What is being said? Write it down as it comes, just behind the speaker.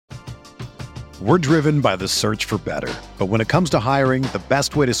We're driven by the search for better. But when it comes to hiring, the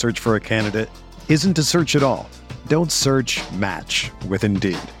best way to search for a candidate isn't to search at all. Don't search, match with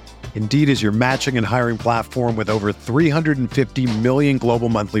Indeed. Indeed is your matching and hiring platform with over 350 million global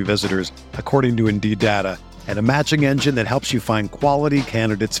monthly visitors, according to Indeed data, and a matching engine that helps you find quality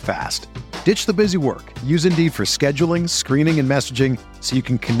candidates fast. Ditch the busy work. Use Indeed for scheduling, screening, and messaging so you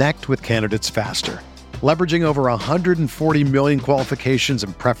can connect with candidates faster. Leveraging over 140 million qualifications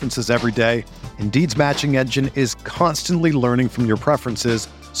and preferences every day, Indeed's matching engine is constantly learning from your preferences,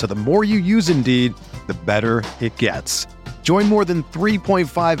 so the more you use Indeed, the better it gets. Join more than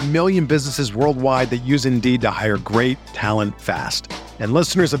 3.5 million businesses worldwide that use Indeed to hire great talent fast. And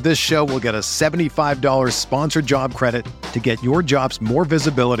listeners of this show will get a $75 sponsored job credit to get your jobs more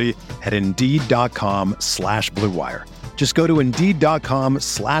visibility at Indeed.com/Blue Wire. Just go to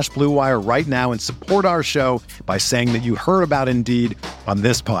Indeed.com/Blue Wire right now and support our show by saying that you heard about Indeed on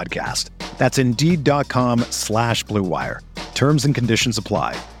this podcast. That's Indeed.com/Blue Wire. Terms and conditions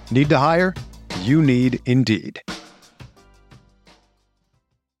apply. Need to hire? You need Indeed.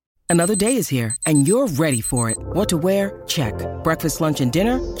 Another day is here, and you're ready for it. What to wear? Check. Breakfast, lunch, and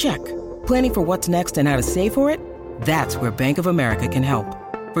dinner? Check. Planning for what's next and how to save for it? That's where Bank of America can help.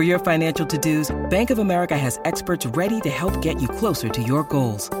 For your financial to-dos, Bank of America has experts ready to help get you closer to your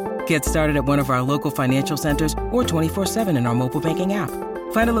goals. Get started at one of our local financial centers or 24/7 in our mobile banking app.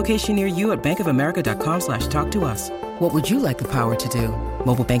 Find a location near you at bankofamerica.com/talktous. What would you like the power to do?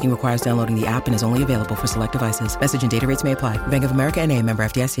 Mobile banking requires downloading the app and is only available for select devices. Message and data rates may apply. Bank of America N.A., member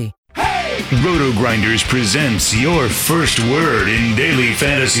FDIC. Roto Grinders presents your first word in daily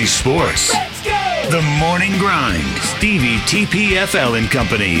fantasy sports. Let's go! The Morning Grind. Stevie TPFL and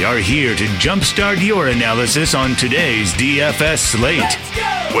company are here to jumpstart your analysis on today's DFS slate. Let's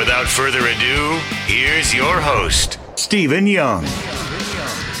go! Without further ado, here's your host, Stephen Young.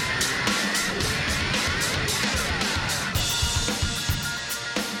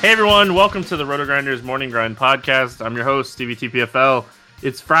 Hey everyone, welcome to the Roto Grinders Morning Grind podcast. I'm your host, Stevie TPFL.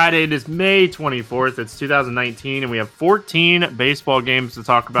 It's Friday, it is May 24th, it's 2019, and we have 14 baseball games to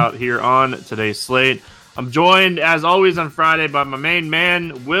talk about here on today's slate. I'm joined, as always on Friday, by my main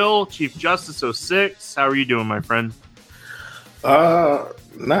man, Will, Chief Justice 06. How are you doing, my friend?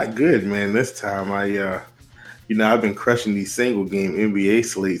 Not good, man. This time, I've been crushing these single game NBA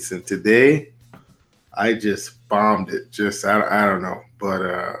slates, and today, I just bombed it. I don't know,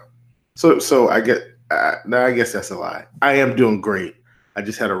 but so I guess that's a lie. I am doing great. I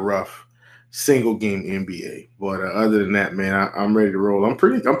just had a rough single game NBA, but other than that, man, I'm ready to roll. I'm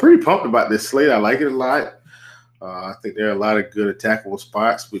pretty pumped about this slate. I like it a lot. I think there are a lot of good attackable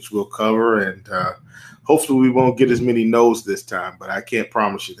spots, which we'll cover, and hopefully we won't get as many no's this time. But I can't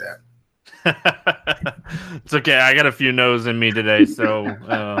promise you that. It's okay. I got a few no's in me today, so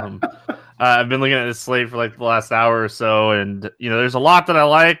I've been looking at this slate for like the last hour or so, and there's a lot that I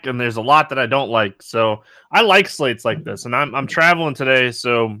like, and there's a lot that I don't like. So I like slates like this, and I'm traveling today,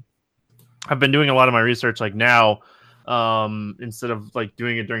 so I've been doing a lot of my research like now, instead of like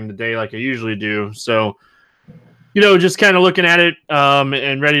doing it during the day like I usually do. So just kind of looking at it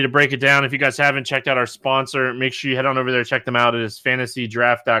and ready to break it down. If you guys haven't checked out our sponsor, make sure you head on over there, check them out. It is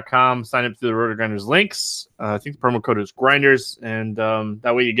fantasydraft.com. Sign up through the Roto Grinders links. I think the promo code is Grinders, and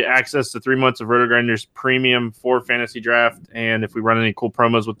that way you get access to 3 months of Roto Grinders premium for Fantasy Draft. And if we run any cool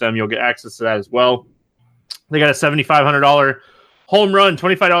promos with them, you'll get access to that as well. They got a $7,500 home run,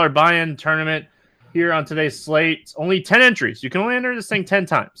 $25 buy-in tournament here on today's slate. Only 10 entries. You can only enter this thing 10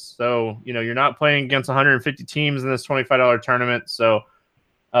 times. So, you're not playing against 150 teams in this $25 tournament. So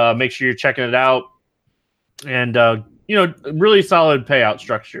make sure you're checking it out. And, really solid payout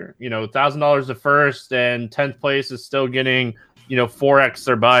structure. $1,000 to first, and 10th place is still getting, 4x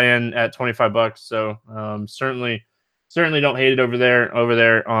their buy-in at $25. So certainly don't hate it over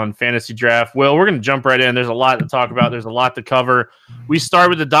there on Fantasy Draft. Well, we're going to jump right in. There's a lot to talk about. There's a lot to cover. We start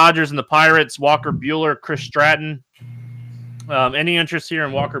with the Dodgers and the Pirates, Walker Buehler, Chris Stratton. Any interest here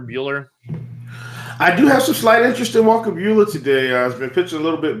in Walker Buehler? I do have some slight interest in Walker Buehler today. He's been pitching a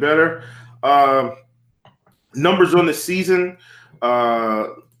little bit better. Numbers on the season,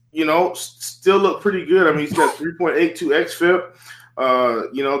 still look pretty good. I mean, he's got 3.82 xFIP.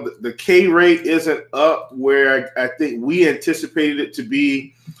 The K rate isn't up where I think we anticipated it to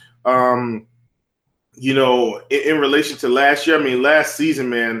be, in relation to last year. I mean, last season,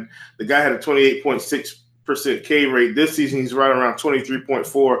 man, the guy had a 28.6% K rate. This season, he's right around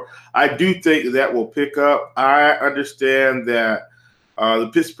 23.4. I do think that will pick up. I understand that the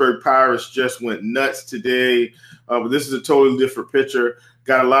Pittsburgh Pirates just went nuts today, but this is a totally different pitcher.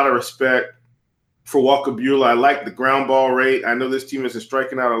 Got a lot of respect for Walker Buehler. I like the ground ball rate. I know this team isn't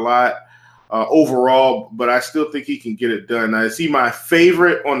striking out a lot. overall, but I still think he can get it done. Now, is he my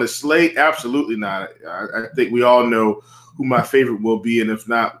favorite on the slate? Absolutely not. I think we all know who my favorite will be, and if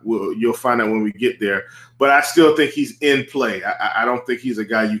not, you'll find out when we get there. But I still think he's in play. I don't think he's a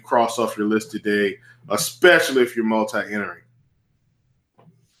guy you cross off your list today, especially if you're multi-entering.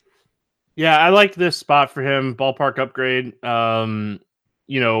 Yeah, I like this spot for him. Ballpark upgrade.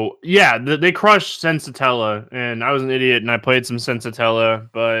 They crushed Sensatella, and I was an idiot, and I played some Sensatella,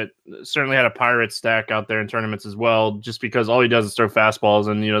 but certainly had a Pirate stack out there in tournaments as well, just because all he does is throw fastballs,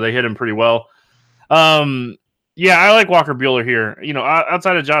 and, they hit him pretty well. I like Walker Buehler here.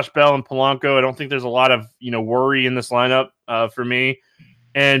 Outside of Josh Bell and Polanco, I don't think there's a lot of, worry in this lineup for me.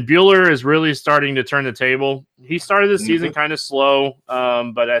 And Buehler is really starting to turn the table. He started the season kind of slow,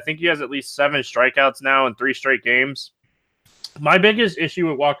 but I think he has at least 7 strikeouts now in 3 straight games. My biggest issue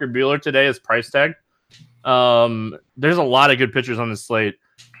with Walker Buehler today is price tag. There's a lot of good pitchers on this slate,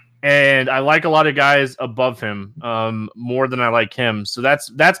 and I like a lot of guys above him more than I like him. So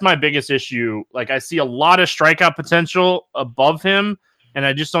that's my biggest issue. Like, I see a lot of strikeout potential above him, and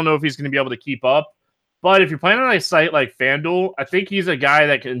I just don't know if he's going to be able to keep up. But if you're playing on a site like FanDuel, I think he's a guy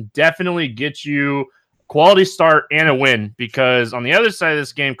that can definitely get you quality start and a win, because on the other side of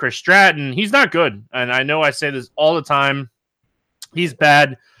this game, Chris Stratton, he's not good. And I know I say this all the time. He's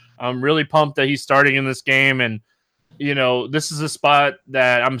bad. I'm really pumped that he's starting in this game. And, this is a spot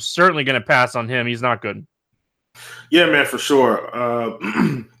that I'm certainly going to pass on him. He's not good. Yeah, man, for sure.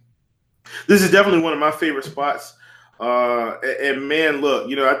 This is definitely one of my favorite spots. And man,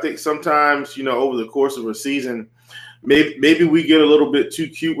 look, I think sometimes, over the course of a season, maybe we get a little bit too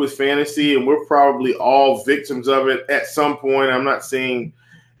cute with fantasy, and we're probably all victims of it at some point. I'm not saying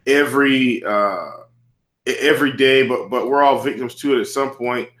every day, but we're all victims to it at some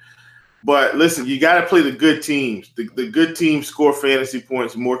point. But listen, you got to play the good teams. The good teams score fantasy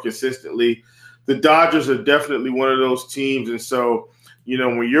points more consistently. The Dodgers are definitely one of those teams. And so,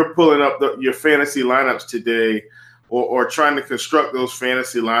 when you're pulling up your fantasy lineups today, or trying to construct those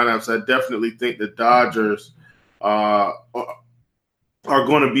fantasy lineups, I definitely think the Dodgers are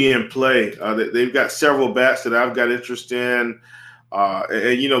going to be in play. They've got several bats that I've got interest in.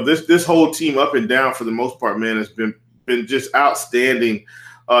 This whole team up and down for the most part, man, has been just outstanding.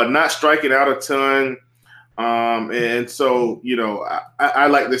 Not striking out a ton. And so, I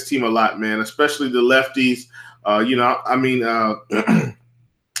like this team a lot, man, especially the lefties.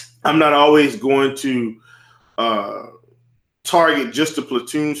 I'm not always going to target just a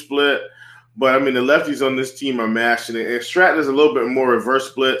platoon split, but the lefties on this team are mashing it. And Stratton is a little bit more reverse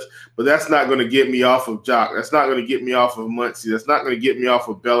splits, but that's not going to get me off of Jock. That's not going to get me off of Muncy. That's not going to get me off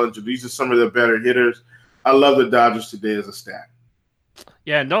of Bellinger. These are some of the better hitters. I love the Dodgers today as a stack.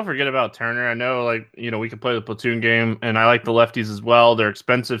 Yeah, and don't forget about Turner. I know, we can play the platoon game, and I like the lefties as well. They're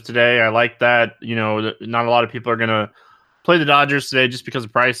expensive today. I like that. Not a lot of people are going to play the Dodgers today just because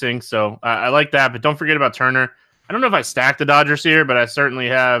of pricing. So I like that, but don't forget about Turner. I don't know if I stack the Dodgers here, but I certainly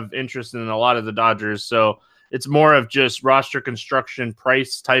have interest in a lot of the Dodgers. So it's more of just roster construction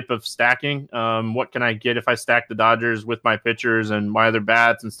price type of stacking. What can I get if I stack the Dodgers with my pitchers and my other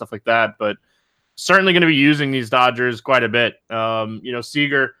bats and stuff like that? But certainly going to be using these Dodgers quite a bit.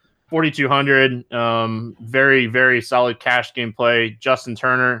 Seager, 4,200, very, very solid cash game play. Justin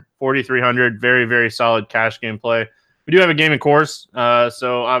Turner, 4,300, very, very solid cash game play. We do have a game in course,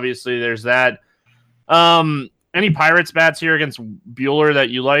 so obviously there's that. Any Pirates bats here against Buehler that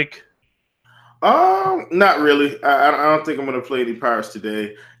you like? Not really. I don't think I'm going to play any Pirates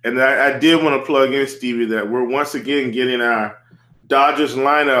today. And I did want to plug in, Stevie, that we're once again getting our Dodgers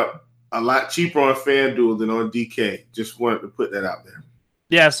lineup a lot cheaper on FanDuel than on DK. Just wanted to put that out there.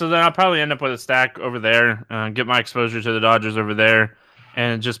 Yeah, so then I'll probably end up with a stack over there, get my exposure to the Dodgers over there,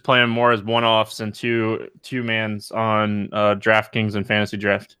 and just play them more as one-offs and two-mans on DraftKings and Fantasy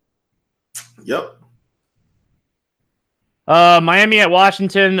Draft. Yep. Miami at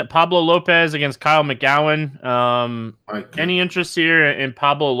Washington, Pablo Lopez against Kyle McGowan. Any interest here in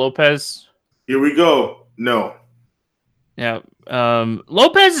Pablo Lopez? Here we go. No. Yeah.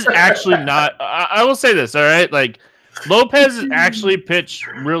 Lopez is actually not. I will say this, all right? Lopez has actually pitched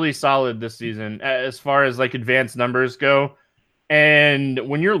really solid this season as far as advanced numbers go. And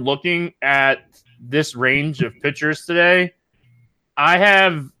when you're looking at this range of pitchers today, I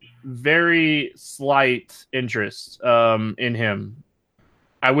have very slight interest in him.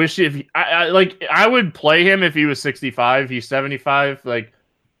 I wish I would play him if he was 65. He's 75.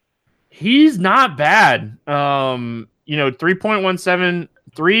 He's not bad. 3.17,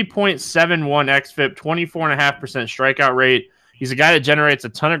 3.71 xFIP, 24.5% strikeout rate. He's a guy that generates a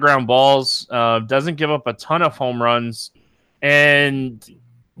ton of ground balls, doesn't give up a ton of home runs. And,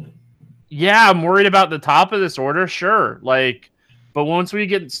 Yeah, I'm worried about the top of this order, sure. But once we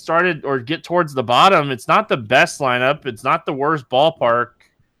get started or get towards the bottom, it's not the best lineup. It's not the worst ballpark.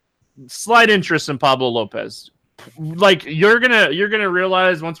 Slight interest in Pablo Lopez. You're gonna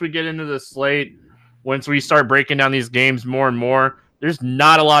realize once we get into the slate, once we start breaking down these games more and more, there's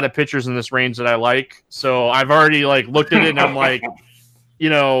not a lot of pitchers in this range that I like. So I've already looked at it and I'm like,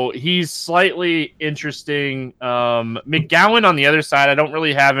 he's slightly interesting. McGowan on the other side, I don't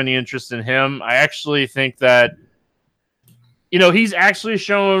really have any interest in him. I actually think that, he's actually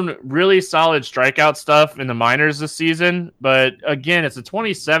shown really solid strikeout stuff in the minors this season. But again, it's a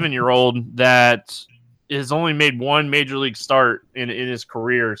 27-year-old that has only made one major league start in his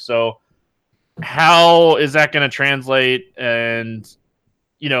career. So how is that going to translate? And,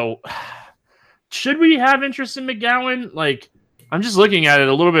 should we have interest in McGowan? I'm just looking at it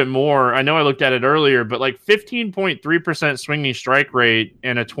a little bit more. I know I looked at it earlier, but 15.3% swinging strike rate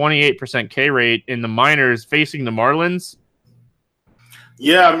and a 28% K rate in the minors facing the Marlins.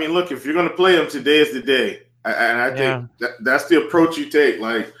 Yeah, I mean, look, if you're going to play him, today is the day. And I think that's the approach you take.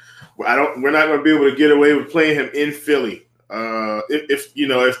 We're not going to be able to get away with playing him in Philly.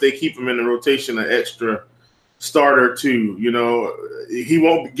 If they keep him in the rotation, an extra starter too, he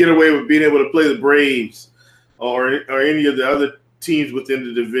won't get away with being able to play the Braves or any of the other teams within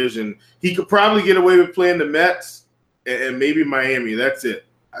the division. He could probably get away with playing the Mets and maybe Miami. That's it.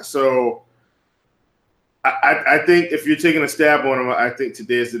 So I think if you're taking a stab on him, I think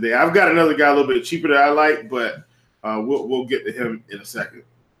today is the day. I've got another guy a little bit cheaper that I like, but we'll get to him in a second.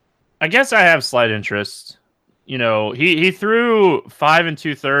 I guess I have slight interest. He threw 5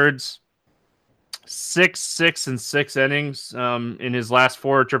 2/3, 6 and 6 innings in his last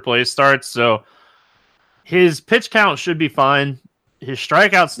 4 AAA starts. So his pitch count should be fine. His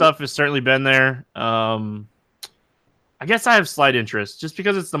strikeout stuff has certainly been there. I guess I have slight interest just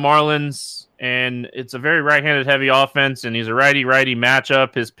because it's the Marlins and it's a very right-handed heavy offense, and he's a righty-righty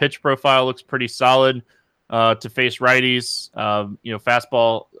matchup. His pitch profile looks pretty solid to face righties.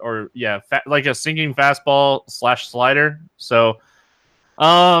 Fastball or like a sinking fastball / slider. So,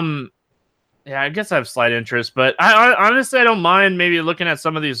 I guess I have slight interest, but I honestly I don't mind maybe looking at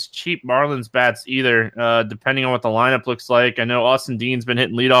some of these cheap Marlins bats either, depending on what the lineup looks like. I know Austin Dean's been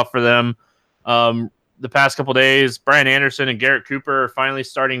hitting leadoff for them the past couple days. Brian Anderson and Garrett Cooper are finally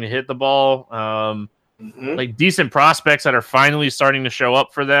starting to hit the ball. Decent prospects that are finally starting to show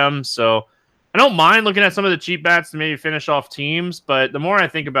up for them. So I don't mind looking at some of the cheap bats to maybe finish off teams, but the more I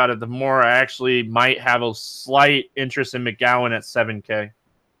think about it, the more I actually might have a slight interest in McGowan at 7K.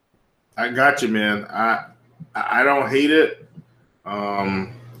 I got you, man. I don't hate it.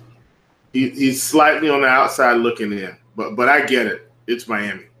 He's slightly on the outside looking in, but I get it. It's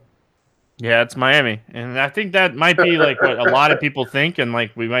Miami. Yeah, it's Miami, and I think that might be what a lot of people think, and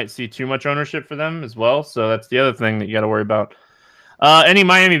we might see too much ownership for them as well. So that's the other thing that you got to worry about. Any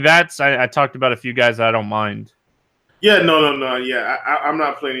Miami bats? I talked about a few guys that I don't mind. Yeah, no. Yeah, I'm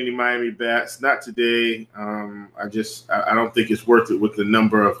not playing any Miami bats. Not today. I don't think it's worth it with the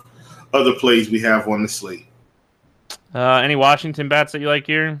number of other plays we have on the slate. Any Washington bats that you like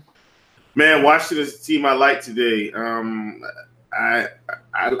here? Man, Washington is a team I like today. I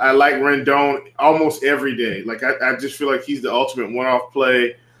like Rendon almost every day. I just feel like he's the ultimate one-off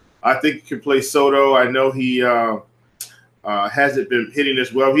play. I think he can play Soto. I know he hasn't been hitting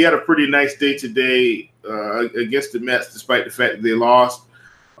as well. He had a pretty nice day today against the Mets, despite the fact that they lost.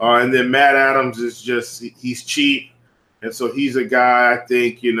 And then Matt Adams is he's cheap. And so he's a guy I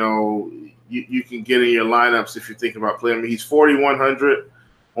think, you can get in your lineups if you're thinking about playing him. He's 4,100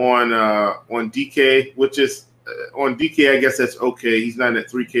 on DK, which is on DK, I guess that's okay. He's not in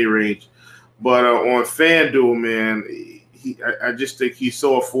that 3K range. But on FanDuel, man, I just think he's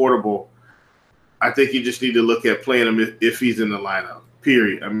so affordable. I think you just need to look at playing him if he's in the lineup,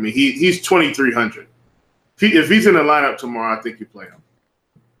 period. I mean, he's 2,300. If he's in the lineup tomorrow, I think you play him.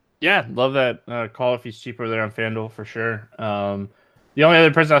 Yeah, love that call if he's cheaper there on FanDuel for sure. The only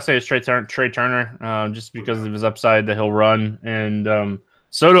other person I'll say is Trey Turner, just because of his upside that he'll run. And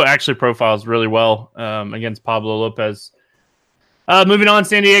Soto actually profiles really well against Pablo Lopez. Moving on,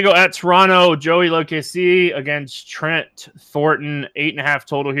 San Diego at Toronto. Joey LoCC against Trent Thornton. 8.5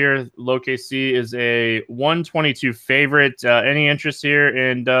 total here. LoCC is a 122 favorite. Any interest here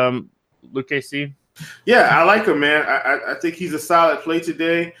in LoCC? Yeah, I like him, man. I think he's a solid play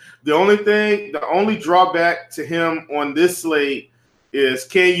today. The only drawback to him on this slate is,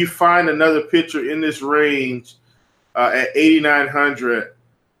 can you find another pitcher in this range at 8,900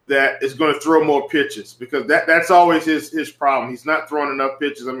 that is going to throw more pitches? Because that's always his problem. He's not throwing enough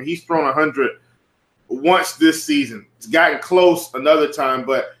pitches. I mean, he's thrown 100 once this season. It's gotten close another time,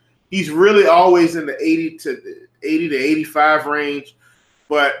 but he's really always in the 80 to 85 range.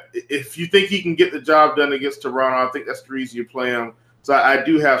 But if you think he can get the job done against Toronto, I think that's the reason you play him. So I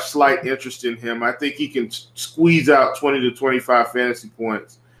do have slight interest in him. I think he can squeeze out 20 to 25 fantasy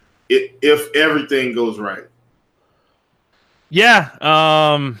points if everything goes right. Yeah.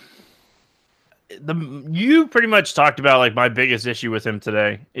 You pretty much talked about like my biggest issue with him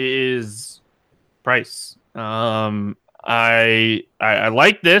today is price. I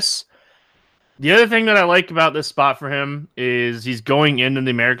like this. The other thing that I like about this spot for him is he's going into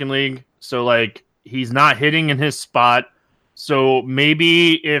the American League. So, like, he's not hitting in his spot. So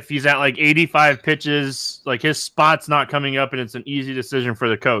maybe if he's at, like, 85 pitches, like, his spot's not coming up and it's an easy decision for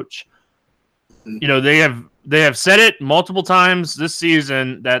the coach. You know, they have said it multiple times this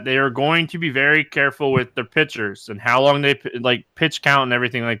season that they are going to be very careful with their pitchers and how long they, like, pitch count and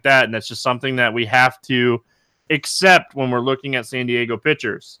everything like that. And that's just something that we have to accept when we're looking at San Diego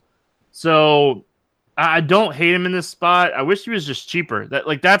pitchers. So I don't hate him in this spot. I wish he was just cheaper.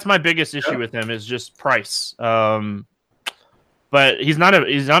 That's my biggest issue with him is just price. But he's not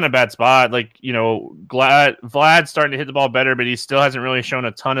in a bad spot. Like, you know, Vlad's starting to hit the ball better, but he still hasn't really shown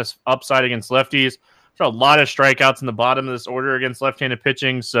a ton of upside against lefties. There's a lot of strikeouts in the bottom of this order against left-handed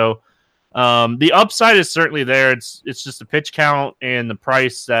pitching. So the upside is certainly there. It's just the pitch count and the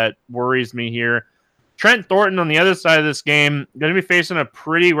price that worries me here. Trent Thornton on the other side of this game, going to be facing a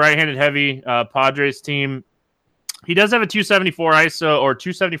pretty right-handed heavy Padres team. He does have a 274 ISO or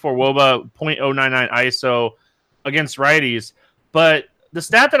 274 WOBA, .099 ISO against righties. But the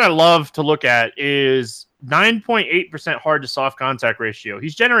stat that I love to look at is 9.8% hard to soft contact ratio.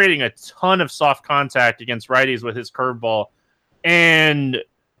 He's generating a ton of soft contact against righties with his curveball. And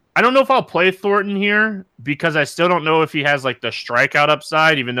I don't know if I'll play Thornton here because I still don't know if he has like the strikeout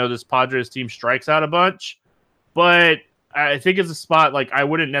upside, even though this Padres team strikes out a bunch. But I think it's a spot like I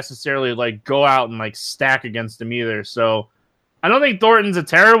wouldn't necessarily like go out and like stack against him either. So I don't think Thornton's a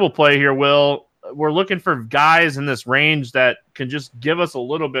terrible play here, Will. We're looking for guys in this range that can just give us a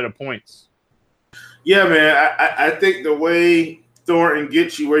little bit of points. Yeah, man. I think the way Thornton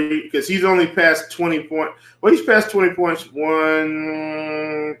gets you because he's only passed 20 points. Well, he's passed 20 points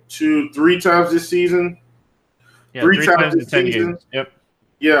 1, 2, 3 times this season. Yeah, three times this season. Games. Yep.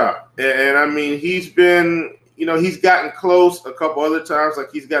 Yeah, and I mean he's been, you know, he's gotten close a couple other times.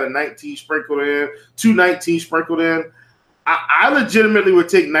 Like he's got a 19 sprinkled in, 2 19 sprinkled in. I legitimately would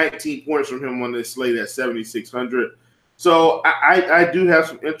take 19 points from him on this slate at 7,600. So I do have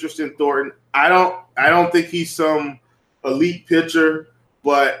some interest in Thornton. I don't think he's some elite pitcher,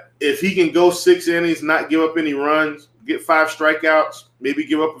 but if he can go 6 innings, not give up any runs, get 5 strikeouts, maybe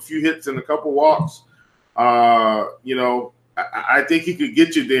give up a few hits and a couple walks, you know, I think he could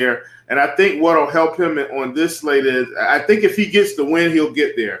get you there. And I think what'll help him on this slate is I think if he gets the win, he'll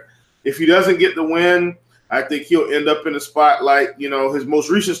get there. If he doesn't get the win, I think he'll end up in the spot like, you know, his most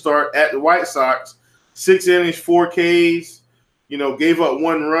recent start at the White Sox, 6 innings, 4 Ks, you know, gave up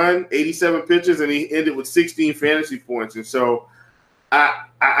 1 run, 87 pitches, and he ended with 16 fantasy points. And so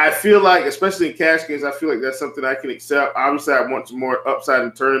I feel like, especially in cash games, I feel like that's something I can accept. Obviously, I want some more upside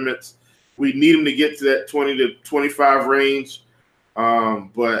in tournaments. We need him to get to that 20 to 25 range.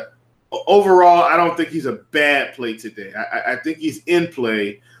 But overall, I don't think he's a bad play today. I think he's in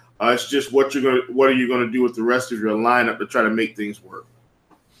play. It's just what are you going to do with the rest of your lineup to try to make things work?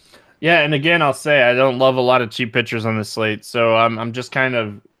 Yeah, and again, I'll say I don't love a lot of cheap pitchers on this slate, so I'm just kind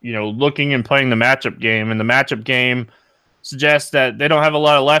of, you know, looking and playing the matchup game, and the matchup game suggests that they don't have a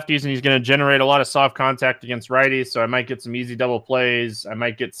lot of lefties, and he's going to generate a lot of soft contact against righties, so I might get some easy double plays. I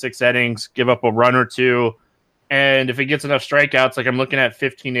might get 6 innings, give up a run or 2, and if he gets enough strikeouts, like I'm looking at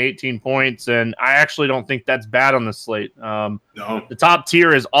 15 to 18 points, and I actually don't think that's bad on this slate. No. The top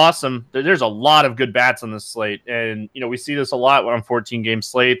tier is awesome. There's a lot of good bats on this slate, and you know we see this a lot on 14-game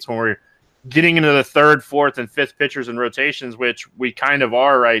slates when we're getting into the 3rd, 4th, and 5th pitchers and rotations, which we kind of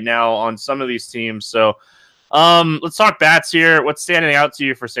are right now on some of these teams. So let's talk bats here. What's standing out to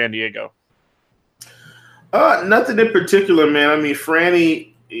you for San Diego? Nothing in particular, man. I mean,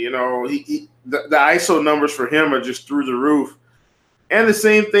 Franny, you know, the ISO numbers for him are just through the roof. And the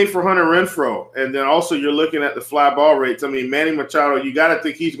same thing for Hunter Renfroe. And then also you're looking at the fly ball rates. I mean, Manny Machado, you got to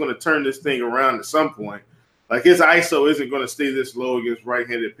think he's going to turn this thing around at some point. Like his ISO isn't going to stay this low against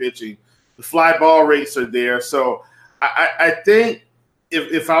right-handed pitching. The fly ball rates are there. So I think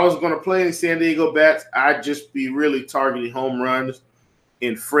if I was going to play any San Diego bats, I'd just be really targeting home runs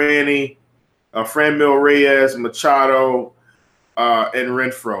in Franny, Franmil Reyes, Machado, and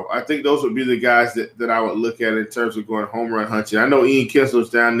Renfroe. I think those would be the guys that I would look at in terms of going home run hunting. I know Ian Kinsler's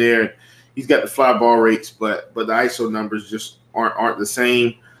down there. He's got the fly ball rates, but the ISO numbers just aren't the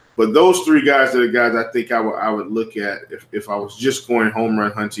same. But those three guys are the guys I think I would look at if I was just going home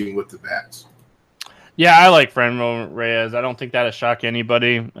run hunting with the bats. Yeah, I like Franmil Reyes. I don't think that'll shock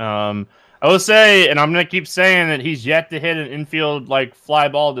anybody. I will say, and I'm going to keep saying that he's yet to hit an infield fly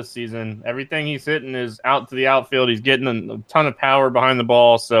ball this season. Everything he's hitting is out to the outfield. He's getting a ton of power behind the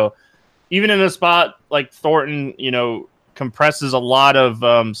ball. So even in a spot like Thornton, compresses a lot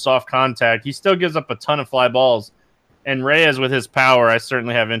of soft contact, he still gives up a ton of fly balls. And Reyes, with his power, I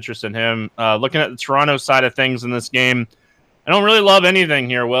certainly have interest in him. Looking at the Toronto side of things in this game, I don't really love anything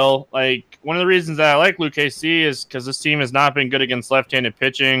here, Will. One of the reasons that I like Luke KC is because this team has not been good against left-handed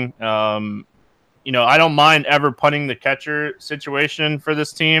pitching. I don't mind ever punting the catcher situation for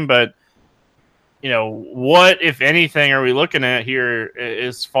this team, but what, if anything, are we looking at here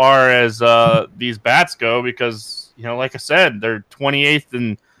as far as these bats go? Because, like I said, they're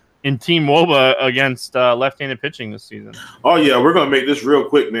 28th in Team WOBA against left-handed pitching this season. Oh, yeah, we're going to make this real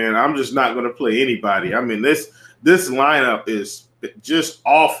quick, man. I'm just not going to play anybody. I mean, this lineup is just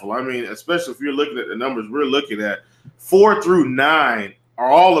awful. I mean, especially if you're looking at the numbers we're looking at, 4 through 9 are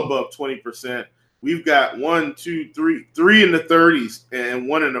all above 20%. We've got 3 in the 30s and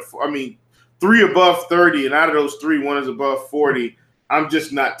 1 in the 3 above 30, and out of those 3, 1 is above 40. I'm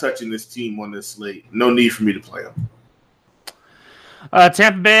just not touching this team on this slate. No need for me to play them.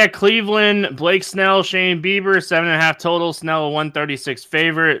 Tampa Bay at Cleveland, Blake Snell, Shane Bieber, 7.5 total. Snell a 136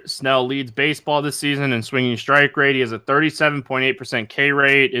 favorite. Snell leads baseball this season in swinging strike rate. He has a 37.8% K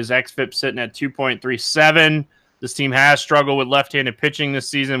rate. His xFIP sitting at 2.37. This team has struggled with left-handed pitching this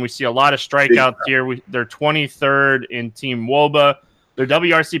season. We see a lot of strikeouts here. They're 23rd in Team WOBA. Their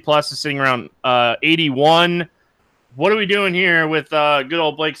WRC plus is sitting around 81. What are we doing here with good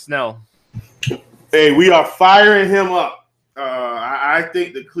old Blake Snell? Hey, we are firing him up. I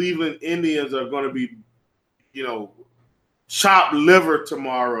think the Cleveland Indians are going to be, chopped liver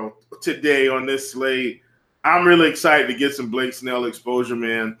today on this slate. I'm really excited to get some Blake Snell exposure,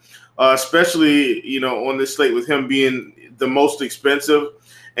 man, especially, on this slate with him being the most expensive.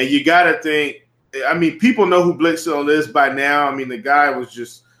 And you got to think, people know who Blake Snell is by now. The guy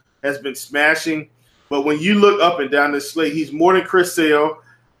has been smashing. But when you look up and down this slate, he's more than Chris Sale.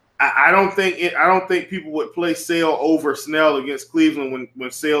 I don't think people would play Sale over Snell against Cleveland when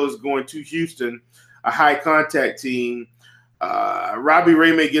Sale is going to Houston, a high contact team. Robbie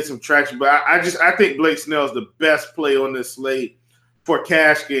Ray may get some traction, but I think Blake Snell is the best play on this slate for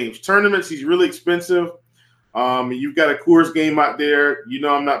cash games. Tournaments, he's really expensive. You've got a Coors game out there.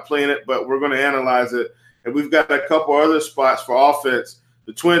 I'm not playing it, but we're going to analyze it. And we've got a couple other spots for offense.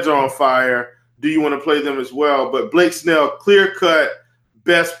 The Twins are on fire. Do you want to play them as well? But Blake Snell, clear cut.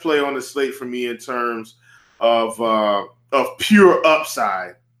 Best play on the slate for me in terms of pure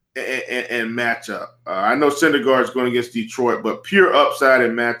upside and matchup. I know Syndergaard's going against Detroit, but pure upside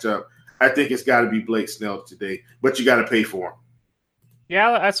and matchup, I think it's got to be Blake Snell today. But you got to pay for him.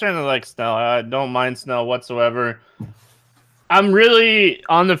 Yeah, I certainly like Snell. I don't mind Snell whatsoever. I'm really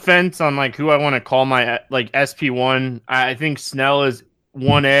on the fence on who I want to call my SP1. I think Snell is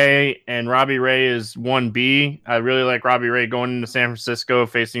 1A and Robbie Ray is 1B. I really like Robbie Ray going into San Francisco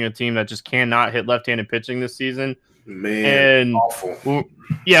facing a team that just cannot hit left-handed pitching this season. Man, and awful.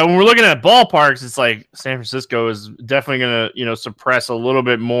 When we're looking at ballparks, it's San Francisco is definitely going to, suppress a little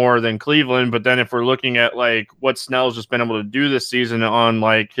bit more than Cleveland. But then if we're looking at what Snell's just been able to do this season on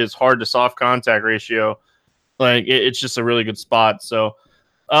his hard to soft contact ratio, it's just a really good spot. So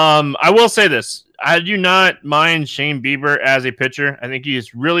I will say this. I do not mind Shane Bieber as a pitcher. I think he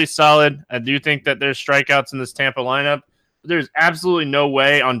is really solid. I do think that there's strikeouts in this Tampa lineup. There's absolutely no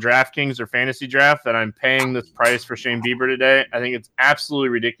way on DraftKings or Fantasy Draft that I'm paying this price for Shane Bieber today. I think it's absolutely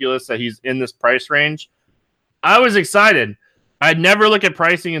ridiculous that he's in this price range. I was excited. I'd never look at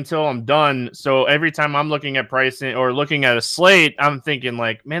pricing until I'm done. So every time I'm looking at pricing or looking at a slate, I'm thinking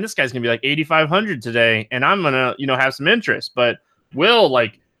man, this guy's going to be 8,500 today. And I'm going to, have some interest. But Will,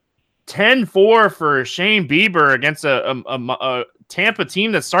 10-4 for Shane Bieber against a Tampa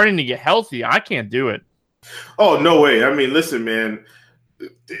team that's starting to get healthy. I can't do it. Oh, no way. Listen, man,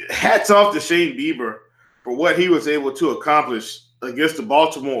 hats off to Shane Bieber for what he was able to accomplish against the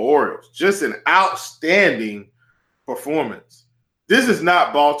Baltimore Orioles. Just an outstanding performance. This is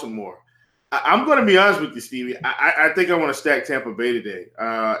not Baltimore. I'm going to be honest with you, Stevie. I think I want to stack Tampa Bay today.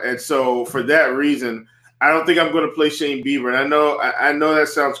 And so for that reason, I don't think I'm going to play Shane Bieber. And I know that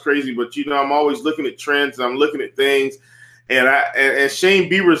sounds crazy, but I'm always looking at trends and I'm looking at things. And Shane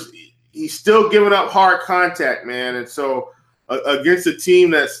Bieber's he's still giving up hard contact, man. And so against a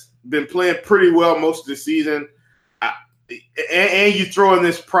team that's been playing pretty well most of the season, and you throw in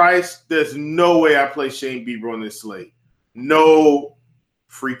this price, there's no way I play Shane Bieber on this slate. No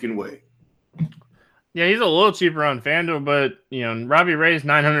freaking way. Yeah, he's a little cheaper on FanDuel, but Robbie Ray's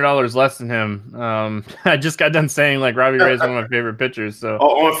 $900 less than him. I just got done saying like Robbie Ray's one of my favorite pitchers. So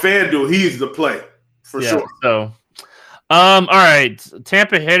on FanDuel, he's the play for sure. So, all right,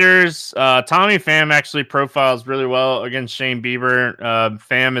 Tampa hitters. Tommy Pham actually profiles really well against Shane Bieber.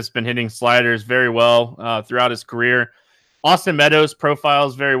 Pham has been hitting sliders very well throughout his career. Austin Meadows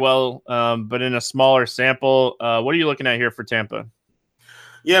profiles very well, but in a smaller sample. What are you looking at here for Tampa?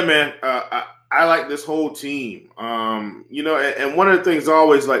 Yeah, man. I like this whole team. And one of the things I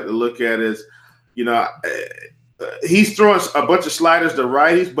always like to look at is, he's throwing a bunch of sliders to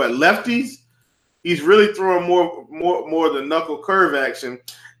righties, but lefties, he's really throwing more of the knuckle curve action.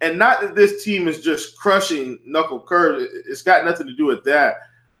 And not that this team is just crushing knuckle curve. It's got nothing to do with that.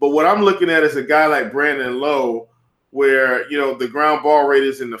 But what I'm looking at is a guy like Brandon Lowe, where, the ground ball rate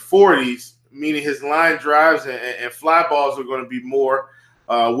is in the 40s, meaning his line drives and fly balls are going to be more.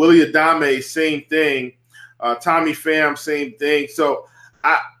 Willie Adame, same thing. Tommy Pham, same thing. So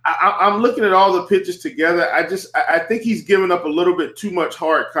I'm looking at all the pitches together. I think he's giving up a little bit too much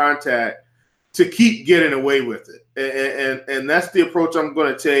hard contact to keep getting away with it, and that's the approach I'm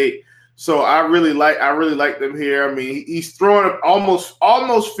going to take. So I really like them here. I mean, he's throwing almost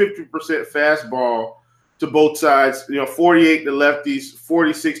 50% fastball to both sides. 48 to lefties,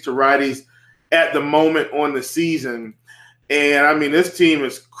 46 to righties at the moment on the season. And, I mean, this team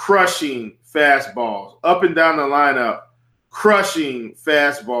is crushing fastballs up and down the lineup, crushing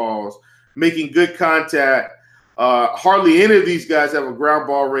fastballs, making good contact. Hardly any of these guys have a ground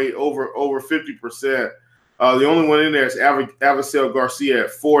ball rate over 50%. The only one in there is Avisail Garcia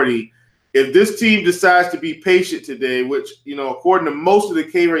at 40. If this team decides to be patient today, which, according to most of the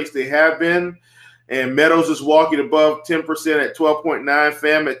K rates they have been, and Meadows is walking above 10% at 12.9,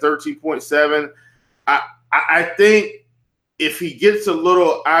 Pham at 13.7, I think if he gets a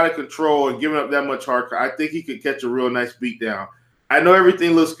little out of control and giving up that much hard, I think he could catch a real nice beat down. I know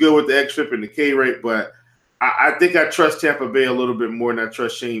everything looks good with the X-Trip and the K rate, but I think I trust Tampa Bay a little bit more than I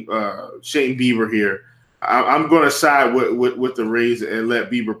trust Shane Bieber here. I'm going to side with the Rays and let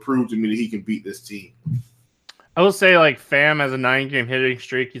Bieber prove to me that he can beat this team. I will say, like, Pham has a 9-game hitting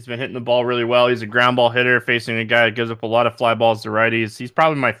streak. He's been hitting the ball really well. He's a ground ball hitter facing a guy that gives up a lot of fly balls to righties. He's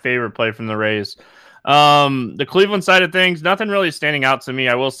probably my favorite play from the Rays. The Cleveland side of things, nothing really standing out to me.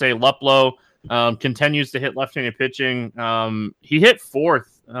 I will say Luplow continues to hit left-handed pitching. He hit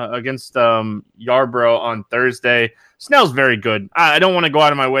fourth against Yarbrough on Thursday. Snell's very good. I don't want to go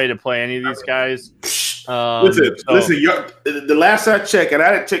out of my way to play any of these guys. Listen. The last I checked, and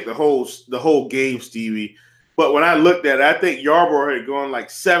I didn't check the whole game, Stevie, but when I looked at it, I think Yarbrough had gone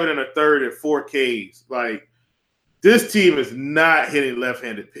like 7 1/3 and 4 Ks. Like, this team is not hitting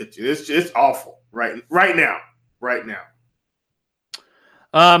left-handed pitching. It's awful. Right now.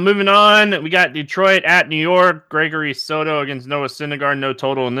 Moving on, we got Detroit at New York. Gregory Soto against Noah Syndergaard. No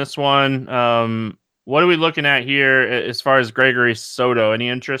total in this one. What are we looking at here as far as Gregory Soto? Any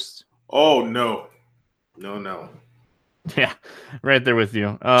interest? Oh, no. Yeah, right there with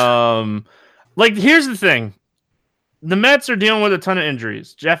you. Here's the thing. The Mets are dealing with a ton of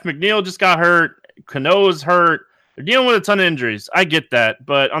injuries. Jeff McNeil just got hurt. Cano's hurt. They're dealing with a ton of injuries. I get that.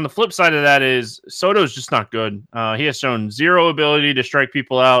 But on the flip side of that is Soto's just not good. He has shown zero ability to strike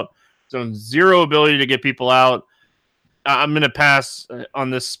people out, shown zero ability to get people out. I'm going to pass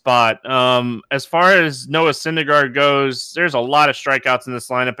on this spot. As far as Noah Syndergaard goes, there's a lot of strikeouts in this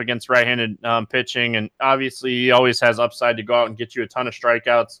lineup against right-handed pitching, and obviously he always has upside to go out and get you a ton of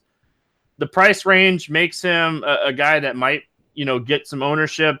strikeouts. The price range makes him a guy that might get some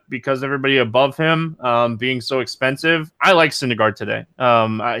ownership because everybody above him being so expensive. I like Syndergaard today.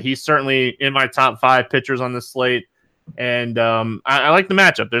 He's certainly in my top 5 pitchers on this slate, and I like the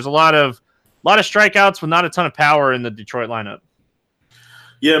matchup. There's a lot of strikeouts with not a ton of power in the Detroit lineup.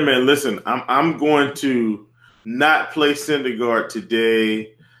 Yeah, man. Listen, I'm going to not play Syndergaard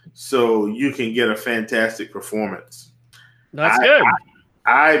today, so you can get a fantastic performance. That's good.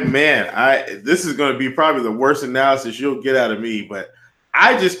 This is going to be probably the worst analysis you'll get out of me, but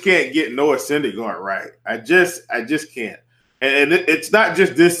I just can't get Noah Syndergaard right. I just can't. And it's not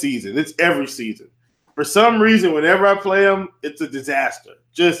just this season. It's every season. For some reason, whenever I play him, it's a disaster.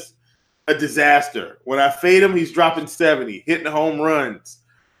 Just a disaster. When I fade him, he's dropping 70, hitting home runs.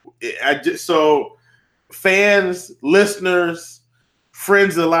 So fans, listeners,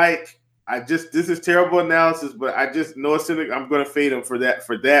 friends alike, this is terrible analysis, but I just know I'm going to fade him for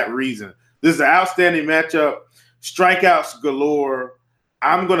that reason. This is an outstanding matchup. Strikeouts galore.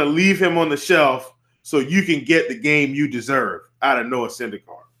 I'm going to leave him on the shelf so you can get the game you deserve out of Noah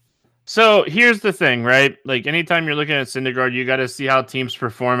Syndergaard. So here's the thing, right? Like anytime you're looking at Syndergaard, you got to see how teams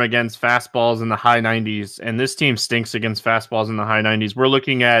perform against fastballs in the high 90s. And this team stinks against fastballs in the high 90s. We're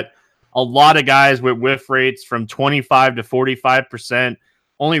looking at a lot of guys with whiff rates from 25 to 45%.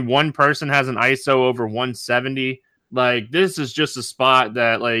 Only one person has an ISO over 170. Like, this is just a spot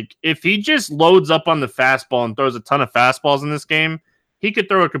that, like, if he just loads up on the fastball and throws a ton of fastballs in this game, he could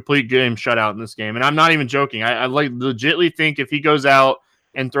throw a complete game shutout in this game. And I'm not even joking. I like legitimately think if he goes out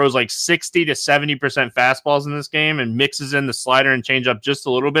and throws like 60 to 70% fastballs in this game and mixes in the slider and changeup just a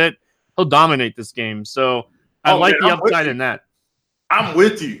little bit, he'll dominate this game. So I like the upside in that. I'm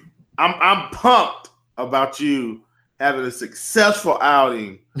with you. I'm pumped about you having a successful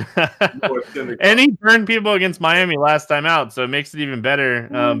outing. And he burned people against Miami last time out, so it makes it even better.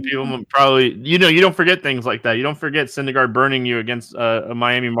 People probably, you don't forget things like that. You don't forget Syndergaard burning you against a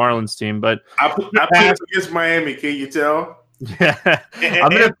Miami Marlins team. But I put it against Miami. Can you tell? Yeah,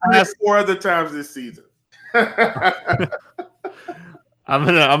 I'm gonna pass 4 other times this season. I'm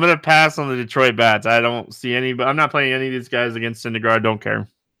gonna pass on the Detroit Bats. I don't see any, but I'm not playing any of these guys against Syndergaard. Don't care.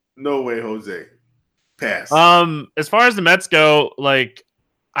 No way, Jose. Pass. As far as the Mets go, like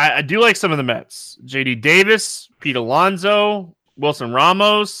I do like some of the Mets. JD Davis, Pete Alonso, Wilson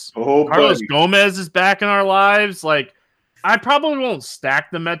Ramos, Carlos Gomez is back in our lives. Like, I probably won't stack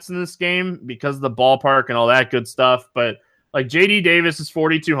the Mets in this game because of the ballpark and all that good stuff, but like JD Davis is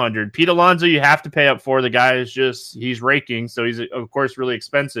 4,200. Pete Alonso, you have to pay up for. The guy is he's raking, so he's of course really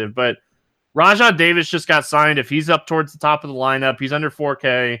expensive. But Rajah Davis just got signed. If he's up towards the top of the lineup, he's under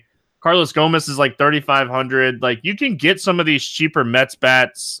 4K. Carlos Gomez is like 3,500. Like, you can get some of these cheaper Mets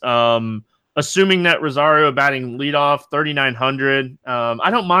bats, assuming that Rosario batting leadoff 3,900.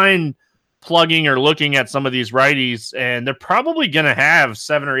 I don't mind plugging or looking at some of these righties, and they're probably going to have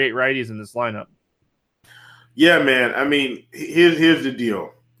 7 or 8 righties in this lineup. Yeah, man. I mean, here's the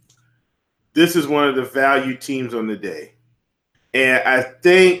deal. This is one of the value teams on the day. And I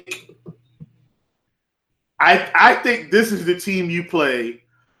think this is the team you play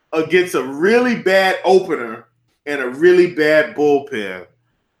against a really bad opener and a really bad bullpen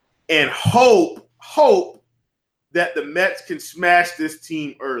and hope that the Mets can smash this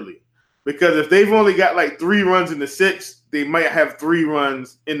team early. Because if they've only got like 3 runs in the 6th, they might have 3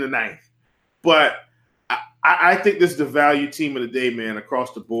 runs in the 9th. But I think this is the value team of the day, man,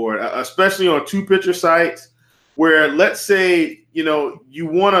 across the board, especially on 2-pitcher sites where, let's say, you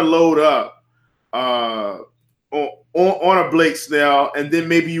want to load up on a Blake Snell, and then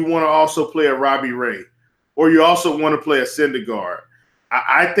maybe you want to also play a Robbie Ray, or you also want to play a Syndergaard.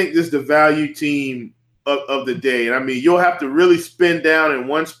 I think this is the value team of the day. And, I mean, you'll have to really spin down in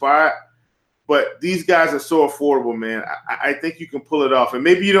one spot, but these guys are so affordable, man. I think you can pull it off. And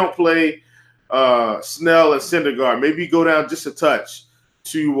maybe you don't play Snell and Syndergaard. Maybe you go down just a touch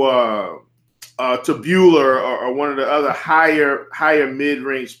to Buehler or one of the other higher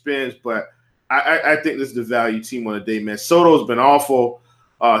mid-range spins. But I think this is the value team on the day, man. Soto's been awful.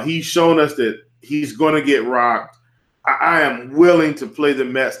 He's shown us that he's going to get rocked. I am willing to play the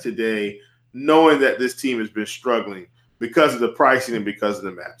Mets today, knowing that this team has been struggling because of the pricing and because of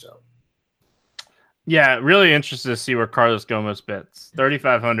the matchup. Yeah, really interested to see where Carlos Gomez bits.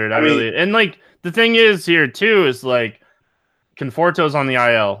 3,500. And like the thing is here too is like Conforto's on the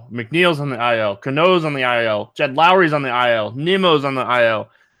IL, McNeil's on the IL, Cano's on the IL, Jed Lowry's on the IL, Nimmo's on the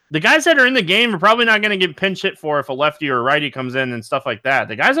IL. The guys that are in the game are probably not going to get pinch hit for if a lefty or a righty comes in and stuff like that.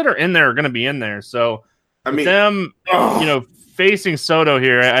 The guys that are in there are going to be in there. So facing Soto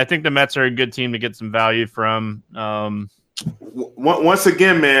here, I think the Mets are a good team to get some value from. Once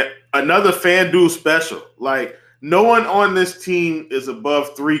again, man, another FanDuel special. Like, no one on this team is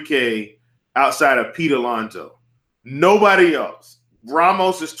above 3K outside of Pete Alonso. Nobody else.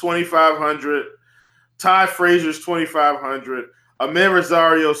 Ramos is 2,500. Ty Frazier's 2,500. Amed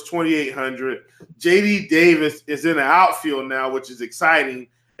Rosario's 2,800. JD Davis is in the outfield now, which is exciting,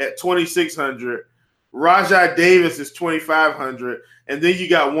 at 2,600. Rajah Davis is 2,500. And then you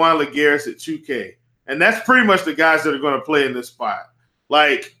got Juan Lagares at 2K. And that's pretty much the guys that are going to play in this spot.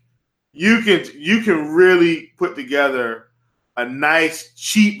 Like, you can really put together a nice,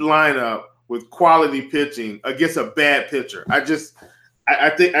 cheap lineup with quality pitching against a bad pitcher. I think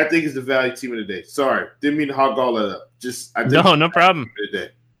it's the value team of the day. Sorry, didn't mean to hog all that up. No problem.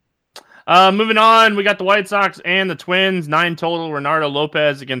 Moving on, we got the White Sox and the Twins. 9 total. Reynaldo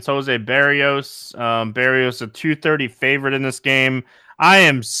Lopez against Jose Barrios. Barrios a 230 favorite in this game. I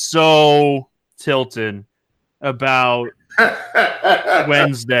am so tilted about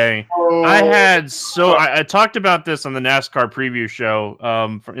Wednesday. I talked about this on the NASCAR preview show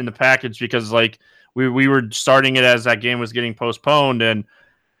in the package because like we were starting it as that game was getting postponed, and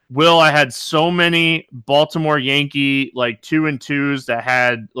Will, I had so many Baltimore Yankee like 2-2s that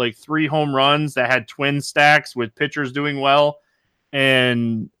had like 3 home runs that had twin stacks with pitchers doing well,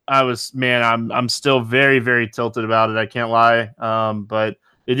 and I'm still very, very tilted about it. I can't lie, but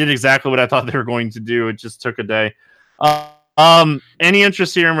they did exactly what I thought they were going to do. It just took a day. Any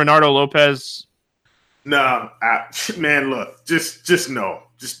interest here in Reynaldo Lopez? No, man. Look, just no,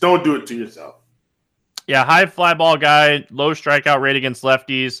 just don't do it to yourself. Yeah, high fly ball guy, low strikeout rate against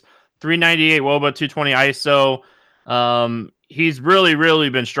lefties, 398 WOBA, 220 ISO. He's really, really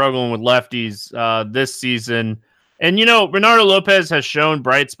been struggling with lefties this season. And, Reynaldo Lopez has shown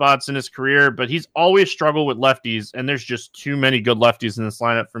bright spots in his career, but he's always struggled with lefties, and there's just too many good lefties in this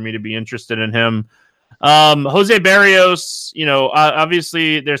lineup for me to be interested in him. Jose Berrios,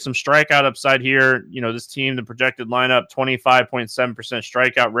 obviously there's some strikeout upside here. This team, the projected lineup, 25.7%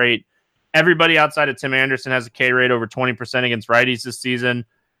 strikeout rate. Everybody outside of Tim Anderson has a K rate over 20% against righties this season.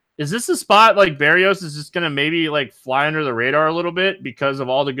 Is this a spot like Berrios is just going to maybe like fly under the radar a little bit because of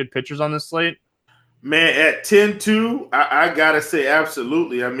all the good pitchers on this slate? Man, at 10-2, I got to say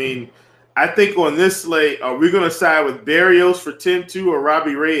absolutely. I mean, I think on this slate, are we going to side with Berrios for 10-2 or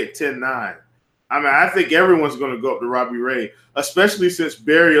Robbie Ray at 10-9? I mean, I think everyone's going to go up to Robbie Ray, especially since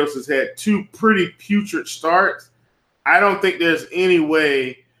Berrios has had 2 pretty putrid starts. I don't think there's any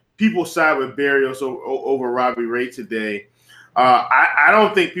way people side with Berrios over Robbie Ray today. I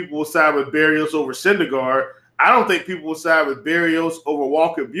don't think people will side with Berrios over Syndergaard. I don't think people will side with Berrios over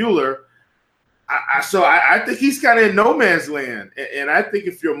Walker Buehler. So I think he's kind of in no man's land. And I think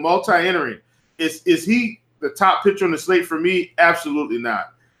if you're multi-entering, is he the top pitcher on the slate for me? Absolutely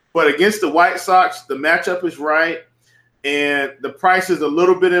not. But against the White Sox, the matchup is right, and the price is a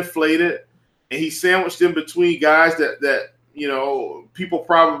little bit inflated, and he's sandwiched in between guys that people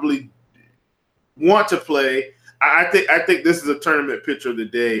probably want to play. I think this is a tournament pitcher of the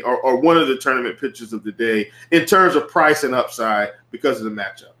day, or one of the tournament pitchers of the day in terms of price and upside because of the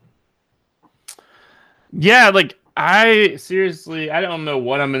matchup. Yeah, I don't know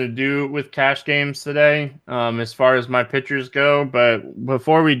what I'm going to do with cash games today as far as my pitchers go. But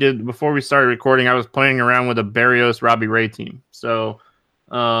before we started recording, I was playing around with a Berrios Robbie Ray team. So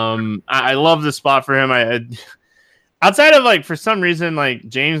I love this spot for him. Outside of for some reason,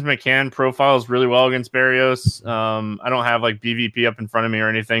 James McCann profiles really well against Berrios. I don't have BVP up in front of me or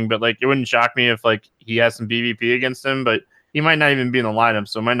anything, but it wouldn't shock me if he has some BVP against him, but he might not even be in the lineup,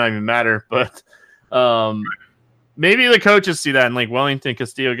 so it might not even matter. But maybe the coaches see that and Wellington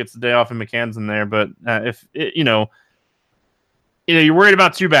Castillo gets the day off and McCann's in there. But if it, you're worried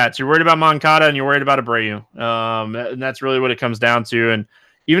about 2 bats, you're worried about Moncada and you're worried about Abreu. And that's really what it comes down to. And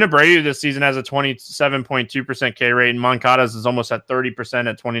even Abreu this season has a 27.2% K rate, and Moncada's is almost at 30%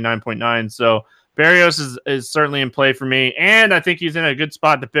 at 29.9. So Berrios is certainly in play for me, and I think he's in a good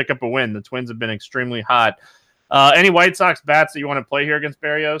spot to pick up a win. The Twins have been extremely hot. Any White Sox bats that you want to play here against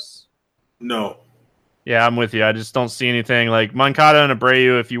Berrios? No. Yeah, I'm with you. I just don't see anything like Moncada and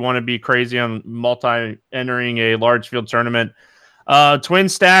Abreu if you want to be crazy on entering a large field tournament. Twin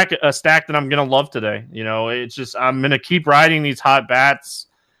stack, a stack that I'm going to love today. It's just I'm going to keep riding these hot bats.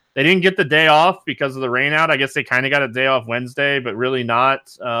 They didn't get the day off because of the rain out. I guess they kind of got a day off Wednesday, but really not.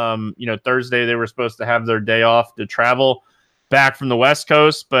 Thursday they were supposed to have their day off to travel back from the West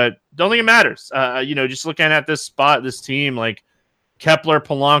Coast, but don't think it matters. Just looking at this spot, this team, Kepler,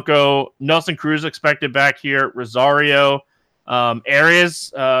 Polanco, Nelson Cruz expected back here, Rosario,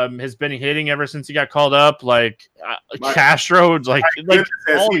 Arias has been hitting ever since he got called up. Castro,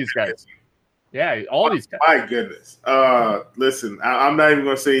 all these guys. Yeah, all these guys. My goodness. Listen, I'm not even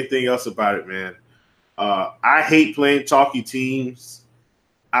going to say anything else about it, man. I hate playing chalky teams.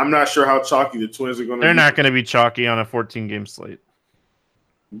 I'm not sure how chalky the Twins are going to be. They're not going to be chalky on a 14-game slate.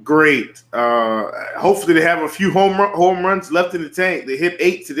 Great. Hopefully they have a few home runs left in the tank. They hit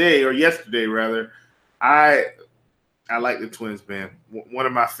 8 today, or yesterday, rather. I like the Twins, man. One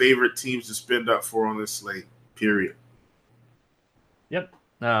of my favorite teams to spend up for on this slate, period. Yep.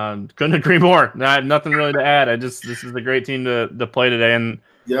 Couldn't agree more. Nothing really to add. This is a great team to play today, and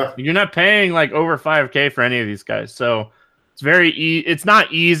yeah, you're not paying over $5K for any of these guys. So it's it's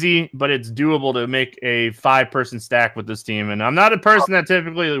not easy, but it's doable to make a 5-person stack with this team. And I'm not a person that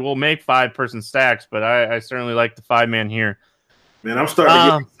typically will make 5-person stacks, but I certainly like the 5-man here. Man, I'm starting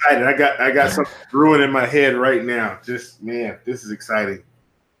to get excited. I got something brewing in my head right now. This is exciting.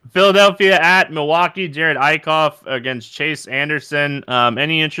 Philadelphia at Milwaukee. Jared Eichhoff against Chase Anderson.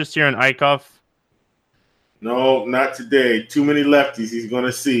 Any interest here in Eichhoff? No, not today. Too many lefties he's going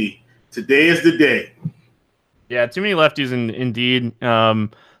to see. Today is the day. Yeah, too many lefties indeed.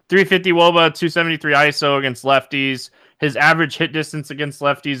 350 WOBA, 273 ISO against lefties. His average hit distance against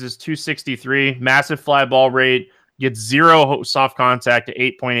lefties is 263. Massive fly ball rate. Gets 0 soft contact to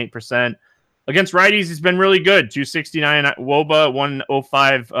 8.8%. Against righties, he's been really good. 269 WOBA,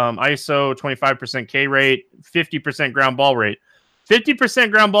 105 ISO, 25% K rate, 50% ground ball rate.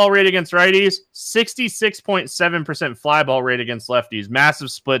 50% ground ball rate against righties, 66.7% fly ball rate against lefties. Massive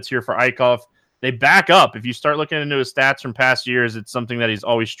splits here for Eichhoff. They back up. If you start looking into his stats from past years, it's something that he's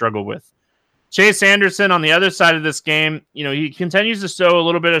always struggled with. Chase Anderson on the other side of this game, he continues to show a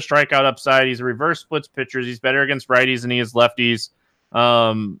little bit of strikeout upside. He's a reverse splits pitcher. He's better against righties than he is lefties,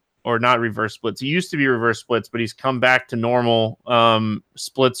 or not reverse splits. He used to be reverse splits, but he's come back to normal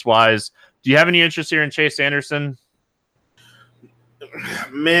splits wise. Do you have any interest here in Chase Anderson?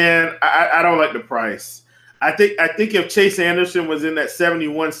 Man, I don't like the price. I think if Chase Anderson was in that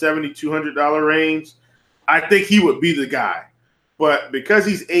 $7,200 range, I think he would be the guy. But because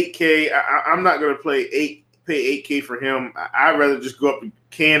he's $8K, I'm not going to pay $8K for him. I'd rather just go up to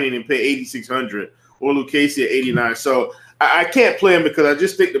Canning and pay $8,600 or Lucchesi at $89. So I can't play him because I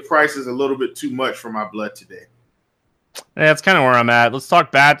just think the price is a little bit too much for my blood today. Yeah, that's kind of where I'm at. Let's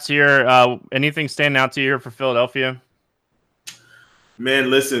talk bats here. Anything standing out to you here for Philadelphia?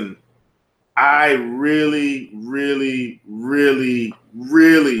 Man, listen, I really, really, really,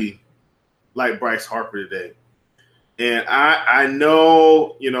 really like Bryce Harper today. And I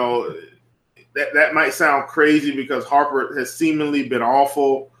know, that might sound crazy because Harper has seemingly been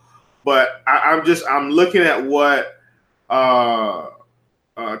awful, but I'm looking at what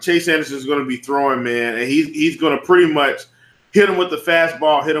Chase Anderson is going to be throwing, man, and he's going to pretty much hit him with the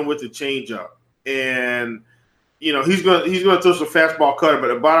fastball, hit him with the changeup, and he's going to throw some fastball cutter. But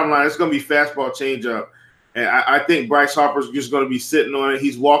the bottom line, it's going to be fastball changeup, and I think Bryce Harper's just going to be sitting on it.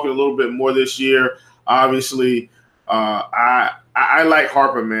 He's walking a little bit more this year, obviously. I like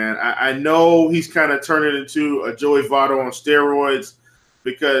Harper, man. I know he's kind of turning into a Joey Votto on steroids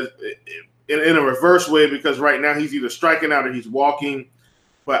because in a reverse way, because right now he's either striking out or he's walking.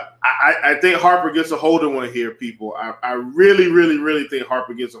 But I think Harper gets a hold of one here, people. I really, really, really think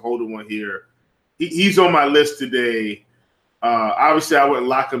Harper gets a hold of one here. He's on my list today. Obviously, I wouldn't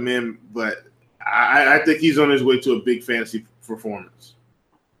lock him in, but I think he's on his way to a big fantasy performance.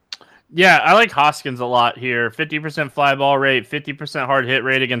 Yeah, I like Hoskins a lot here. 50% fly ball rate, 50% hard hit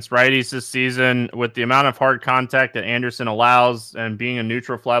rate against righties this season. With the amount of hard contact that Anderson allows and being a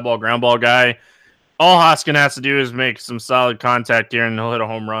neutral fly ball, ground ball guy, all Hoskins has to do is make some solid contact here and he'll hit a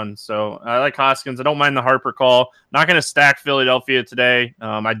home run. So I like Hoskins. I don't mind the Harper call. Not going to stack Philadelphia today.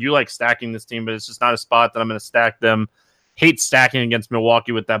 I do like stacking this team, but it's just not a spot that I'm going to stack them. Hate stacking against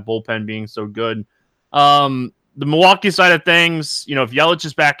Milwaukee with that bullpen being so good. The Milwaukee side of things, if Yelich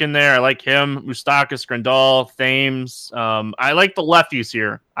is back in there, I like him. Moustakas, Grandal, Thames. I like the lefties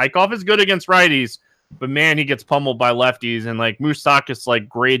here. Eichhoff is good against righties, but man, he gets pummeled by lefties. And Moustakas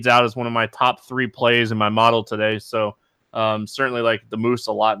grades out as one of my top 3 plays in my model today. So certainly like the Moose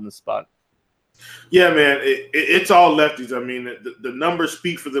a lot in this spot. Yeah, man, it's all lefties. I mean, the numbers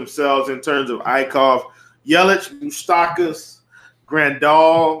speak for themselves in terms of Eichhoff, Yelich, Moustakas,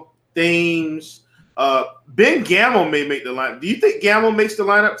 Grandal, Thames. Ben Gamel may make the lineup. Do you think Gamel makes the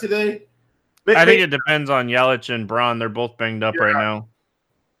lineup today? I think it depends on Yelich and Braun. They're both banged up right now.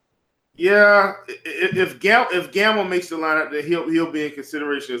 Yeah, if Gamel makes the lineup, then he'll be in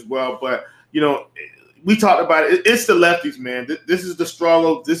consideration as well. But we talked about it. It's the lefties, man. This is the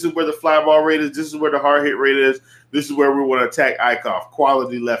struggle. This is where the fly ball rate is. This is where the hard hit rate is. This is where we want to attack Eichhoff.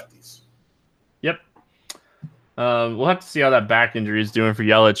 Quality lefties. Yep. We'll have to see how that back injury is doing for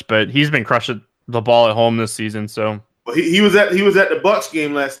Yelich, but he's been crushing the ball at home this season. So he was at the Bucks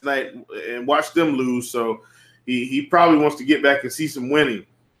game last night and watched them lose. So he probably wants to get back and see some winning.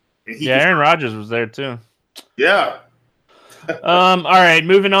 And Aaron Rodgers was there too. Yeah. All right,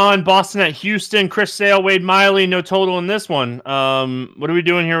 moving on. Boston at Houston. Chris Sale, Wade Miley, no total in this one. What are we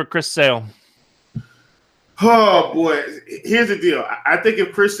doing here with Chris Sale? Oh boy, here's the deal. I think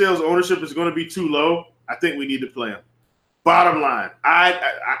if Chris Sale's ownership is going to be too low, I think we need to play him. Bottom line,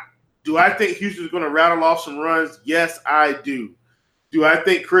 do I think Houston's going to rattle off some runs? Yes, I do. Do I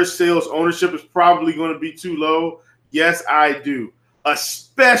think Chris Sale's ownership is probably going to be too low? Yes, I do.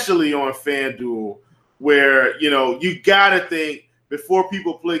 Especially on FanDuel, where you got to think before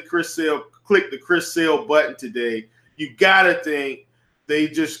people play Chris Sale, click the Chris Sale button today. You got to think they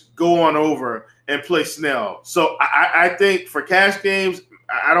just go on over and play Snell. So I think for cash games,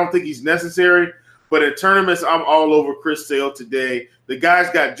 I don't think he's necessary. But in tournaments, I'm all over Chris Sale today. The guy's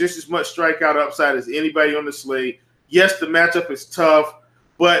got just as much strikeout upside as anybody on the slate. Yes, the matchup is tough,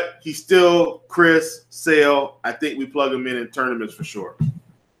 but he's still Chris Sale. I think we plug him in tournaments for sure.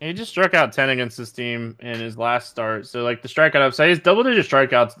 He just struck out 10 against this team in his last start. So, like, the strikeout upside, he's double-digit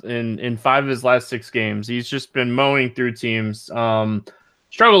strikeouts in 5 of his last 6 games. He's just been mowing through teams.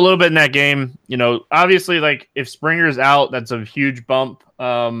 Struggled a little bit in that game. You know, obviously, like, if Springer's out, that's a huge bump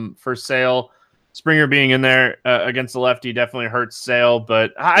for Sale. Springer being in there against the lefty definitely hurts Sale.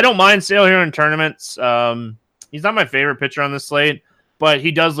 But I don't mind Sale here in tournaments. He's not my favorite pitcher on this slate, but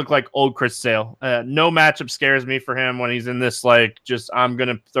he does look like old Chris Sale. No matchup scares me for him when he's in this, like, just I'm going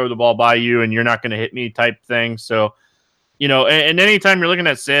to throw the ball by you and you're not going to hit me type thing. So, you know, and anytime you're looking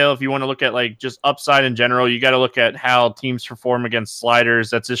at Sale, if you want to look at, like, just upside in general, you got to look at how teams perform against sliders.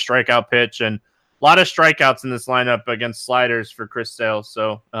 That's his strikeout pitch. And a lot of strikeouts in this lineup against sliders for Chris Sale.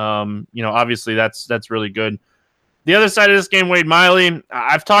 So, you know, obviously that's really good. The other side of this game, Wade Miley,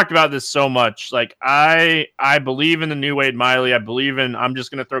 I've talked about this so much. Like, I believe in the new Wade Miley. I believe in I'm just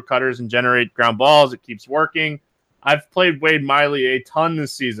going to throw cutters and generate ground balls. It keeps working. I've played Wade Miley a ton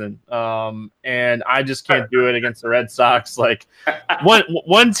this season, and I just can't do it against the Red Sox. Like,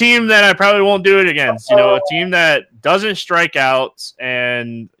 one team that I probably won't do it against, you know, a team that doesn't strike out,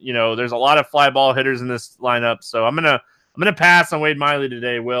 and, you know, there's a lot of fly ball hitters in this lineup. So I'm gonna pass on Wade Miley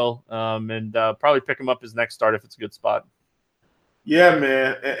today, Will, and probably pick him up his next start if it's a good spot. Yeah,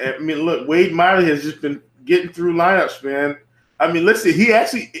 man. I mean, look, Wade Miley has just been getting through lineups, man. I mean, listen, he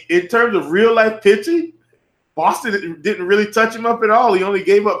actually, in terms of real life pitching, Boston didn't really touch him up at all. He only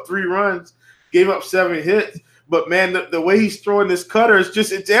gave up 3 runs, gave up 7 hits. But, man, the way he's throwing this cutter is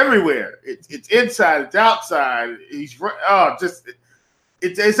just, it's everywhere. It's inside, it's outside. It's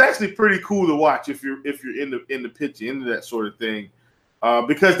actually pretty cool to watch if you're into pitching, into that sort of thing,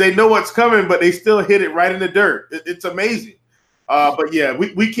 because they know what's coming, but they still hit it right in the dirt. It's amazing. But yeah,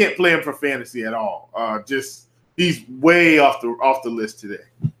 we can't play him for fantasy at all. Just he's way off the list today.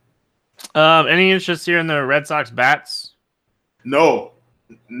 Any interest here in the Red Sox bats? No,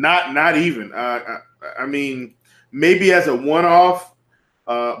 not even. I mean, maybe as a one-off.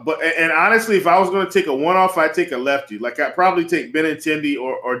 But honestly, if I was going to take a one-off, I'd take a lefty. Like, I'd probably take Benintendi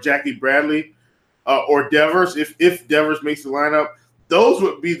or Jackie Bradley or Devers. If Devers makes the lineup, those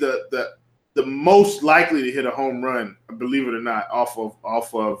would be the most likely to hit a home run, believe it or not, off of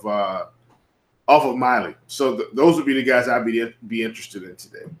Miley. So those would be the guys I'd be interested in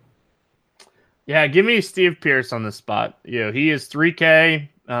today. Yeah, give me Steve Pearce on the spot. You know, he is 3K,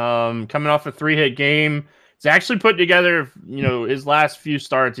 coming off a 3-hit game. He's actually put together, you know, his last few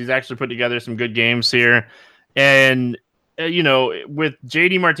starts, he's actually put together some good games here. And, you know, with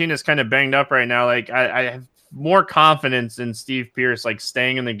JD Martinez kind of banged up right now, like, I have more confidence in Steve Pearce, like,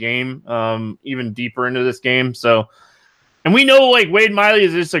 staying in the game, even deeper into this game. So, and we know, like, Wade Miley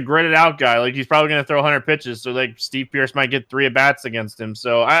is just a gritted out guy. Like, he's probably going to throw 100 pitches. So, like, Steve Pearce might get 3 at-bats against him.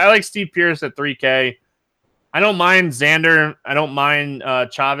 So, I like Steve Pearce at 3K. I don't mind Xander. I don't mind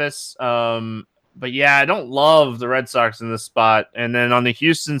Chavez. But, yeah, I don't love the Red Sox in this spot. And then on the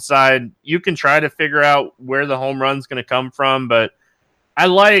Houston side, you can try to figure out where the home run's going to come from. But I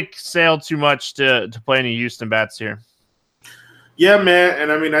like Sale too much to play any Houston bats here. Yeah, man.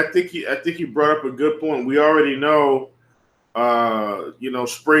 And, I mean, I think you brought up a good point. We already know, you know,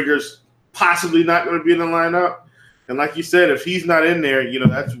 Springer's possibly not going to be in the lineup. And like you said, if he's not in there, you know,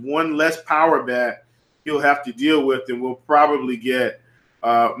 that's one less power bat he'll have to deal with, and we'll probably get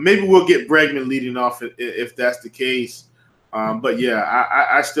maybe we'll get Bregman leading off if that's the case. But, yeah,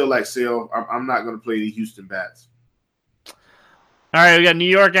 I still like Sale. I'm not going to play the Houston bats. All right, we got New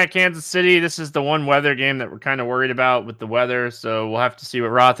York at Kansas City. This is the one weather game that we're kind of worried about with the weather, so we'll have to see what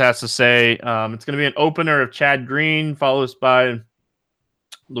Roth has to say. It's going to be an opener of Chad Green, followed by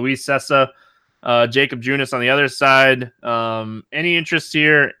Luis Cessa, Jacob Junis on the other side. Any interest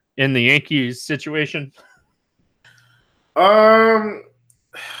here in the Yankees situation?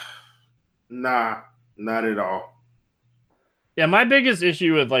 Nah, not at all. Yeah, my biggest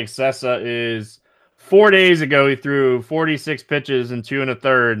issue with, like, Cessa is 4 days ago he threw 46 pitches and 2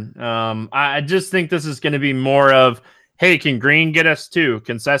 1/3. I just think this is going to be more of, hey, can Green get us 2?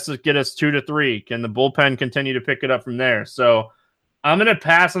 Can Cessa get us 2 to 3? Can the bullpen continue to pick it up from there? So I'm going to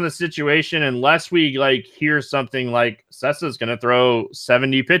pass on the situation unless we, like, hear something like Cessa's going to throw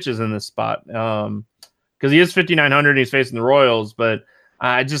 70 pitches in this spot. Because he is 5,900 and he's facing the Royals, but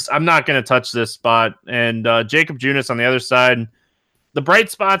I'm not going to touch this spot. And Jacob Junis on the other side, the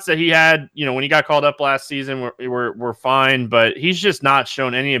bright spots that he had, you know, when he got called up last season were fine, but he's just not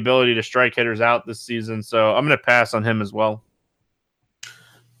shown any ability to strike hitters out this season. So I'm going to pass on him as well.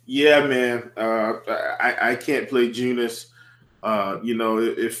 Yeah, man. I can't play Junis. You know,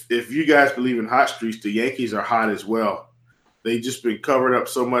 if you guys believe in hot streaks, the Yankees are hot as well. They just been covered up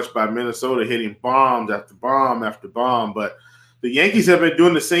so much by Minnesota hitting bombs after bomb after bomb. But the Yankees have been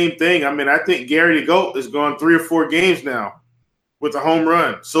doing the same thing. I mean, I think Gary the GOAT is going 3 or 4 games now with a home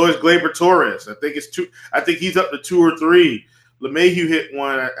run. So is Gleyber Torres. I think it's 2. I think he's up to 2 or 3. LeMahieu hit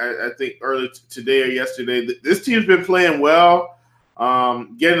one, I think, early today or yesterday. This team's been playing well,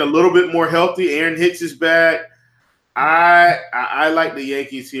 getting a little bit more healthy. Aaron Hicks is back. I like the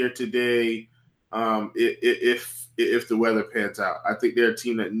Yankees here today. If the weather pans out, I think they're a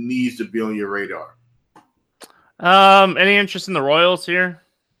team that needs to be on your radar. Any interest in the Royals here?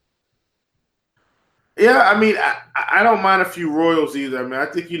 Yeah, I mean, I don't mind a few Royals either. I mean, I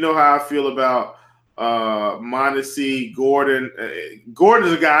think you know how I feel about Mondesi, Gordon. Gordon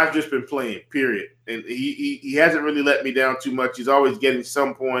is a guy I've just been playing, period. And he hasn't really let me down too much. He's always getting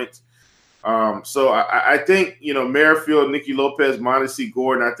some points. So I think, Merrifield, Nicky Lopez, Mondesi,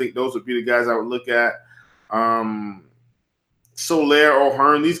 Gordon, I think those would be the guys I would look at. Soler,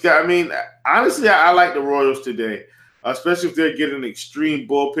 O'Hearn, these guys. I mean, honestly, I like the Royals today, especially if they're getting an extreme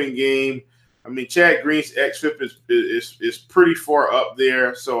bullpen game. I mean, Chad Green's xFIP is pretty far up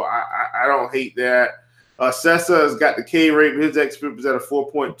there, so I don't hate that. Sessa has got the K rate, but his xFIP is at a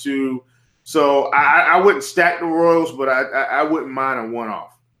 4.2. So I wouldn't stack the Royals, but I wouldn't mind a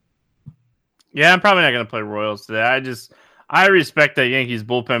one-off. Yeah, I'm probably not going to play Royals today. I respect that Yankees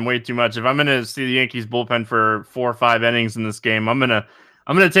bullpen way too much. If I'm going to see the Yankees bullpen for 4 or 5 innings in this game, I'm going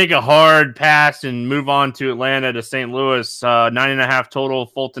to take a hard pass and move on to Atlanta to St. Louis. 9.5 total.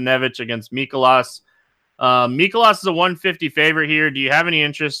 Foltynewicz against Mikolas. Mikolas is a 150 favorite here. Do you have any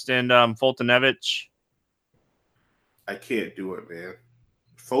interest in Foltynewicz? I can't do it, man.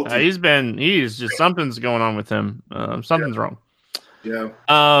 He's just something's going on with him. Something's wrong. Yeah.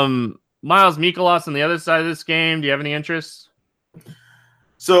 Miles Mikolas on the other side of this game. Do you have any interest?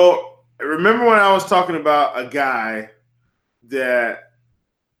 So remember when I was talking about a guy that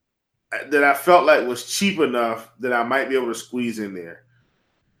I felt like was cheap enough that I might be able to squeeze in there?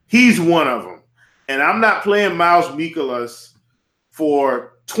 He's one of them. And I'm not playing Miles Mikolas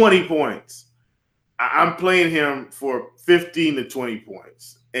for 20 points. I'm playing him for 15 to 20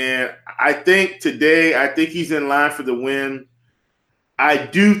 points. And I think he's in line for the win. I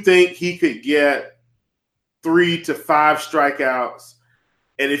do think he could get 3 to 5 strikeouts.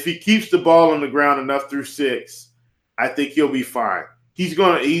 And if he keeps the ball on the ground enough through 6, I think he'll be fine. He's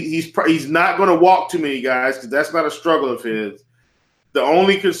not going to walk too many guys because that's not a struggle of his. The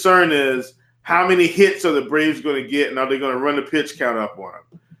only concern is how many hits are the Braves going to get, and are they going to run the pitch count up on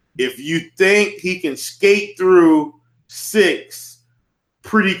him? If you think he can skate through 6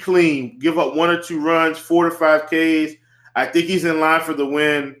 pretty clean, give up 1 or 2 runs, 4 to 5 Ks, I think he's in line for the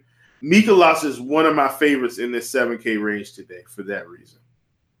win. Mikolas is one of my favorites in this 7K range today for that reason.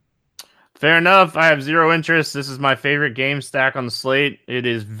 Fair enough. I have 0 interest. This is my favorite game stack on the slate. It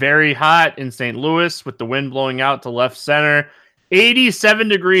is very hot in St. Louis with the wind blowing out to left center. 87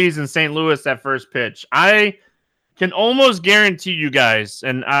 degrees in St. Louis that first pitch. I can almost guarantee you guys,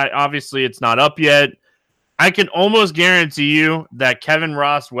 and obviously it's not up yet, I can almost guarantee you that Kevin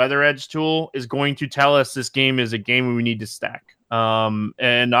Ross Weather Edge tool is going to tell us this game is a game we need to stack.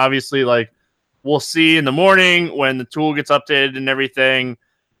 And obviously, we'll see in the morning when the tool gets updated and everything.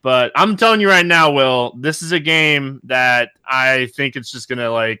 But I'm telling you right now, Will, this is a game that I think it's just going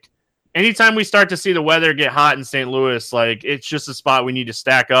to, anytime we start to see the weather get hot in St. Louis, it's just a spot we need to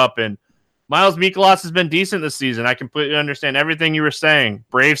stack up. And Miles Mikolas has been decent this season. I completely understand everything you were saying.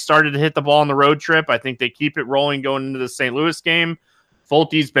 Braves started to hit the ball on the road trip. I think they keep it rolling going into the St. Louis game.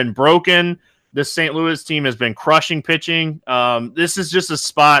 Folty's been broken. This St. Louis team has been crushing pitching. This is just a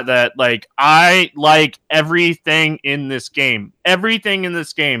spot that, I like everything in this game. Everything in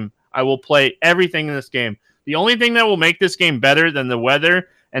this game. I will play everything in this game. The only thing that will make this game better than the weather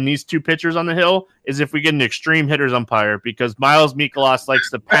and these 2 pitchers on the hill is if we get an extreme hitters umpire, because Miles Mikolas likes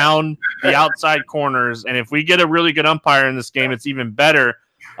to pound the outside corners. And if we get a really good umpire in this game, it's even better.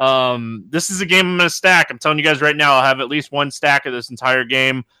 This is a game I'm going to stack. I'm telling you guys right now, I'll have at least 1 stack of this entire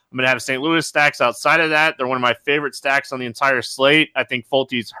game. I'm going to have St. Louis stacks outside of that. They're one of my favorite stacks on the entire slate. I think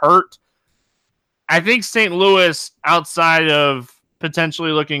Folty's hurt. I think St. Louis, outside of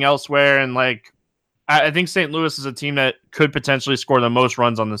potentially looking elsewhere, and I think St. Louis is a team that could potentially score the most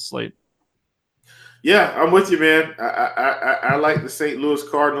runs on this slate. Yeah, I'm with you, man. I like the St. Louis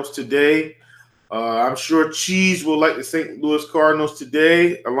Cardinals today. I'm sure Cheese will like the St. Louis Cardinals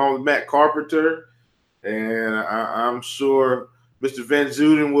today, along with Matt Carpenter. And I'm sure Mr. Van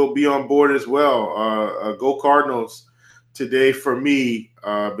Zuden will be on board as well. Go Cardinals today for me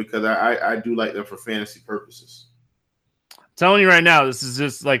because I do like them for fantasy purposes. Telling you right now, this is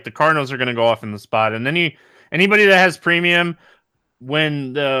just the Cardinals are going to go off in the spot. And anybody that has premium,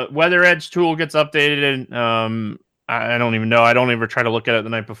 when the Weather Edge tool gets updated, I don't even know. I don't ever try to look at it the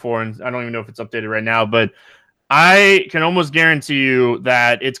night before, and I don't even know if it's updated right now. But I can almost guarantee you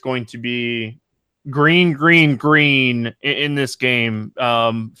that it's going to be green in this game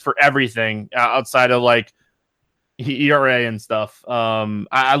for everything outside of like ERA and stuff.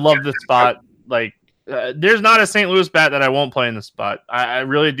 I love this spot. Like, there's not a St. Louis bat that I won't play in this spot. I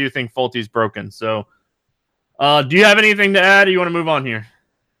really do think Fulty's broken. So, do you have anything to add, or you want to move on here?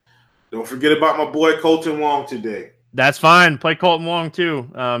 Don't forget about my boy Colton Wong today. That's fine. Play Colton Wong too.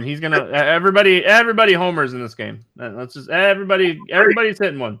 He's gonna everybody homers in this game. Let's just everybody's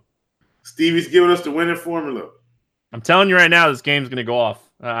hitting one. Stevie's giving us the winning formula. I'm telling you right now, this game's gonna go off.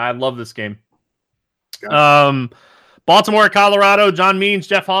 I love this game. Baltimore, Colorado. John Means,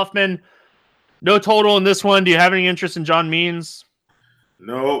 Jeff Hoffman. No total in this one. Do you have any interest in John Means?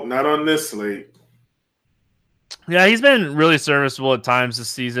 No, not on this slate. Yeah, he's been really serviceable at times this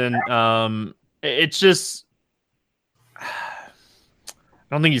season. It's just, I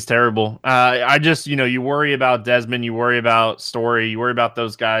don't think he's terrible. I just, you worry about Desmond, you worry about Story, you worry about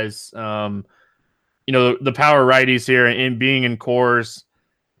those guys. The power righties here and being in Coors.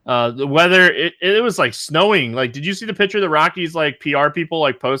 The weather, it was like snowing. Like, did you see the picture the Rockies PR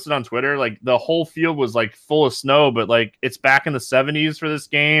people posted on Twitter? Like, the whole field was full of snow, but it's back in the 70s for this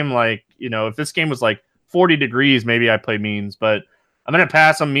game. If this game was 40 degrees, maybe I play Means, but I'm going to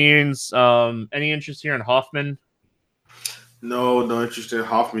pass on Means. Any interest here in Hoffman? No interest in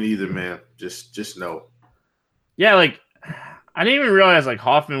Hoffman either, man. Just no. Yeah, I didn't even realize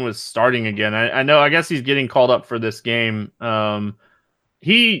Hoffman was starting again. I guess he's getting called up for this game.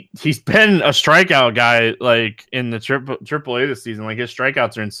 He's been a strikeout guy in the triple A this season. His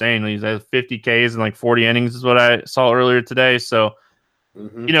strikeouts are insane. He's at 50 Ks and 40 innings is what I saw earlier today. So,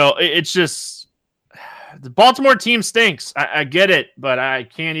 it's just the Baltimore team stinks. I get it, but I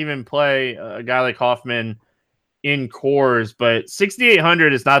can't even play a guy like Hoffman in Coors. But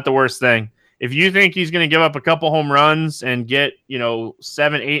 6,800 is not the worst thing. If you think he's going to give up a couple home runs and get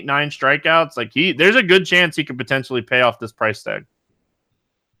 7, 8, 9 strikeouts, there's a good chance he could potentially pay off this price tag.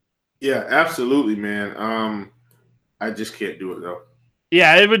 Yeah, absolutely, man. I just can't do it though.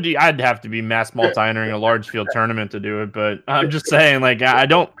 Yeah, it would. I'd have to be mass multi-entering a large field tournament to do it, but I'm just saying,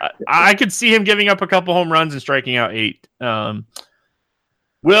 I could see him giving up a couple home runs and striking out 8.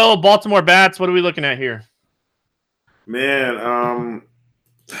 Will, Baltimore bats, what are we looking at here? Man,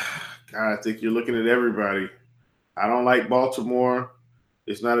 God, I think you're looking at everybody. I don't like Baltimore.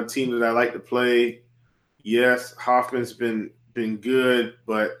 It's not a team that I like to play. Yes, Hoffman's been good,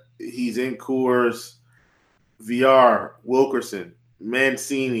 but he's in Coors. VR, Wilkerson,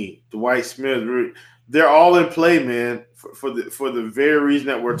 Mancini, Dwight Smith, they're all in play, man, for the very reason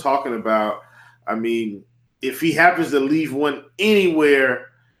that we're talking about. I mean, if he happens to leave one anywhere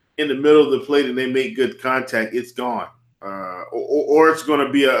in the middle of the plate and they make good contact, it's gone. Or it's going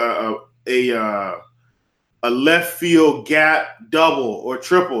to be a left field gap double or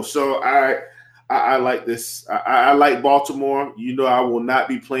triple. So I like this. I like Baltimore. I will not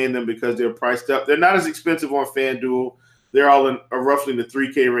be playing them because they're priced up. They're not as expensive on FanDuel. They're all roughly in the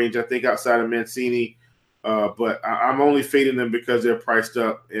 3K range, I think, outside of Mancini. But I'm only fading them because they're priced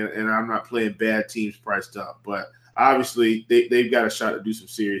up, and I'm not playing bad teams priced up. But obviously, they've got a shot to do some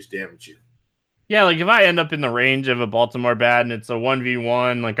serious damage here. Yeah, if I end up in the range of a Baltimore bat and it's a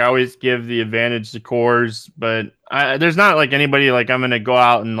 1v1, I always give the advantage to Coors. But there's not anybody I'm going to go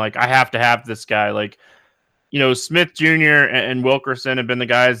out and I have to have this guy. Smith Jr. and Wilkerson have been the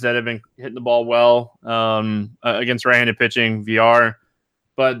guys that have been hitting the ball well against right-handed pitching, VR.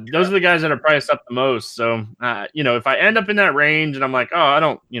 But those are the guys that are priced up the most. So, if I end up in that range and I'm I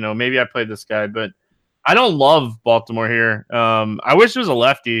don't, maybe I play this guy, but I don't love Baltimore here. I wish it was a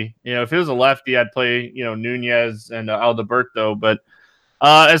lefty. If it was a lefty, I'd play, Nunez and Alberto. But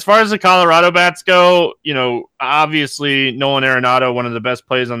as far as the Colorado bats go, obviously Nolan Arenado, one of the best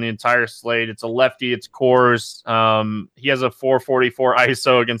plays on the entire slate. It's a lefty. It's Coors. He has a 444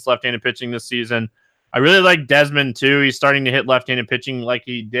 ISO against left-handed pitching this season. I really like Desmond too. He's starting to hit left-handed pitching like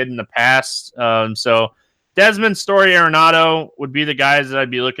he did in the past. So Desmond, Story, Arenado would be the guys that I'd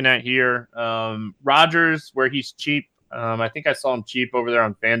be looking at here. Rogers, where he's cheap. I think I saw him cheap over there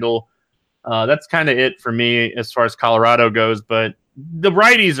on FanDuel. That's kind of it for me as far as Colorado goes. But the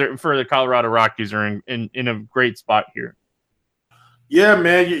righties for the Colorado Rockies are in a great spot here. Yeah,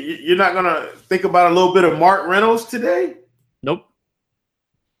 man. You're not going to think about a little bit of Mark Reynolds today? Nope.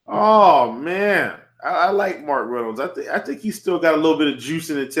 Oh, man. I like Mark Reynolds. I think he's still got a little bit of juice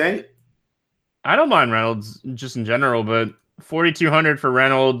in the tank. I don't mind Reynolds just in general, but 4,200 for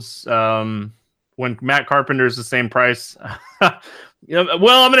Reynolds when Matt Carpenter is the same price. Well,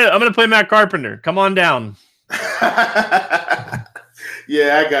 I'm gonna play Matt Carpenter. Come on down.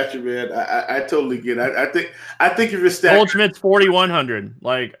 Yeah, I got you, man. I totally get it. I think if you're stacking Goldschmidt's 4,100.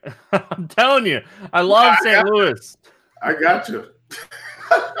 Like I'm telling you, I love St. Louis. I got you.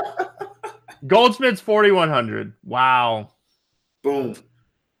 Goldschmidt's 4,100. Wow. Boom.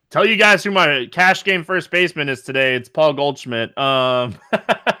 Tell you guys who my cash game first baseman is today. It's Paul Goldschmidt.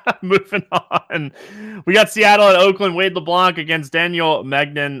 Moving on. We got Seattle at Oakland. Wade LeBlanc against Daniel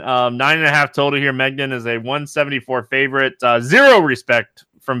Megnan. 9.5 total here. Megnan is a 174 favorite. Zero respect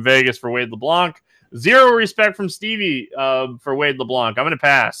from Vegas for Wade LeBlanc. Zero respect from Stevie for Wade LeBlanc. I'm going to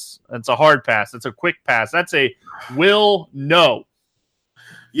pass. That's a hard pass. That's a quick pass. That's a will no.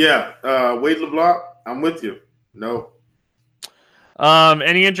 Yeah. Wade LeBlanc, I'm with you. No.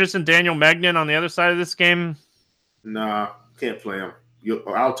 Any interest in Daniel Megnan on the other side of this game? Nah, can't play him.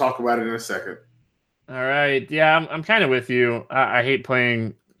 I'll talk about it in a second. All right. Yeah, I'm kind of with you. I hate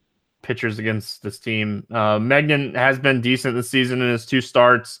playing pitchers against this team. Megnan has been decent this season in his 2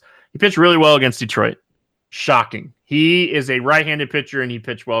 starts. He pitched really well against Detroit. Shocking. He is a right-handed pitcher, and he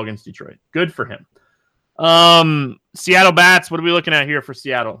pitched well against Detroit. Good for him. Seattle bats. What are we looking at here for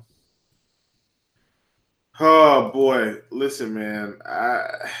Seattle? Oh, boy. Listen, man.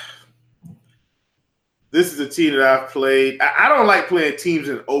 This is a team that I've played. I don't like playing teams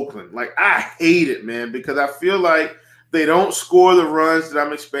in Oakland. Like, I hate it, man, because I feel like they don't score the runs that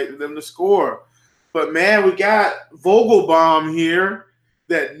I'm expecting them to score. But, man, we got Vogelbaum here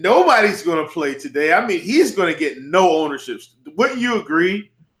that nobody's going to play today. I mean, he's going to get no ownership. Wouldn't you agree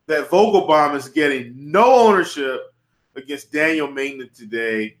that Vogelbaum is getting no ownership against Daniel Megnan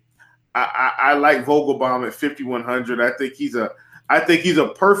today? I like Vogelbaum at 5,100. I think he's a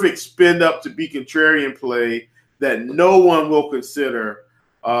perfect spin up to be contrarian play that no one will consider.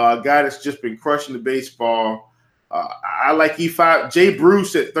 A guy that's just been crushing the baseball. I like E5. Jay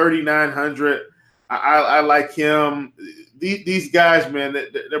Bruce at 3,900. I like him. These guys, man,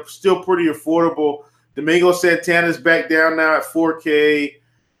 they're still pretty affordable. Domingo Santana's back down now at 4K.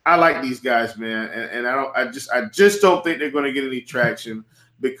 I like these guys, man, and I just don't think they're going to get any traction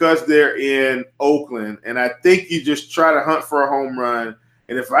because they're in Oakland, and I think you just try to hunt for a home run.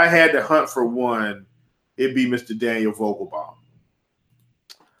 And if I had to hunt for one, it'd be Mr. Daniel Vogelbaum.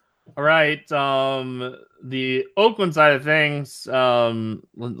 All right. The Oakland side of things,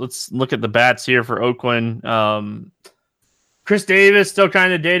 let's look at the bats here for Oakland. Chris Davis still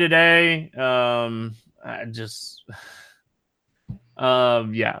kind of day-to-day. I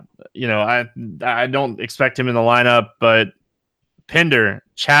don't expect him in the lineup, but Pinder,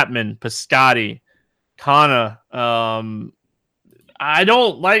 Chapman, Piscotty, Kana. I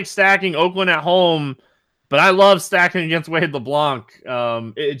don't like stacking Oakland at home, but I love stacking against Wade LeBlanc.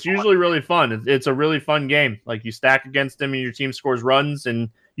 It's usually really fun. It's a really fun game. Like, you stack against him and your team scores runs and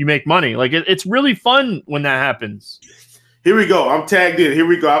you make money. Like, it's really fun when that happens. Here we go. I'm tagged in. Here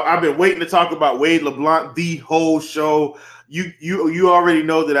we go. I've been waiting to talk about Wade LeBlanc the whole show. You already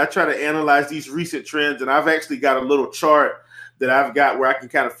know that I try to analyze these recent trends, and I've actually got a little chart that I've got where I can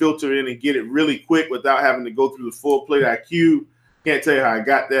kind of filter in and get it really quick without having to go through the full plate IQ. Can't tell you how I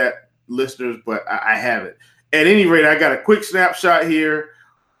got that, listeners, but I have it. At any rate, I got a quick snapshot here,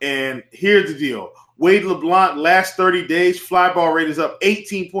 and here's the deal. Wade LeBlanc, last 30 days, fly ball rate is up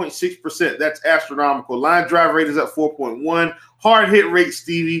 18.6%. That's astronomical. Line drive rate is up 4.1. Hard hit rate,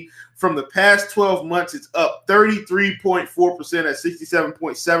 Stevie, from the past 12 months, it's up 33.4% at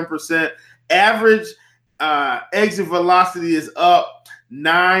 67.7%. Average exit velocity is up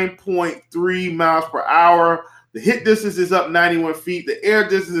 9.3 miles per hour. The hit distance is up 91 feet. The air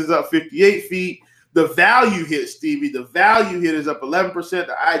distance is up 58 feet. The value hit, Stevie, the value hit is up 11%.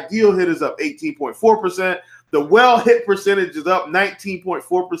 The ideal hit is up 18.4%. The well hit percentage is up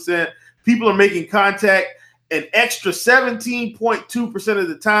 19.4%. People are making contact an extra 17.2% of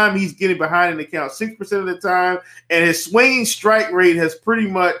the time. He's getting behind in the count 6% of the time. And his swinging strike rate has pretty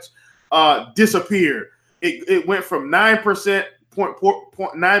much disappeared. It went from 9.4%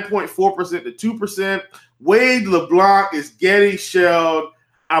 to 2%. Wade LeBlanc is getting shelled.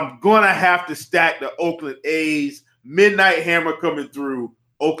 I'm going to have to stack the Oakland A's. Midnight Hammer coming through.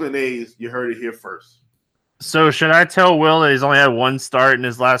 Oakland A's, you heard it here first. So should I tell Will that he's only had one start in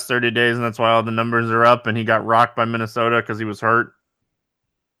his last 30 days, and that's why all the numbers are up, and he got rocked by Minnesota because he was hurt?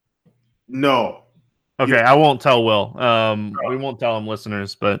 No. Okay, I won't tell Will. We won't tell him,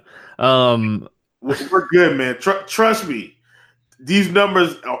 listeners, but we're good, man. Trust me. These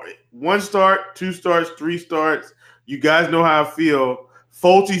numbers are 1 start, 2 starts, 3 starts. You guys know how I feel.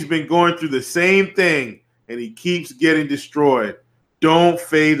 Fultzy's been going through the same thing, and he keeps getting destroyed. Don't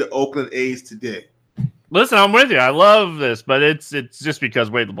fade the Oakland A's today. Listen, I'm with you. I love this, but it's just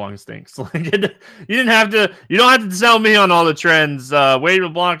because Wade LeBlanc stinks. You don't have to sell me on all the trends. Wade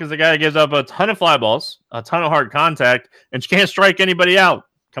LeBlanc is the guy that gives up a ton of fly balls, a ton of hard contact, and you can't strike anybody out.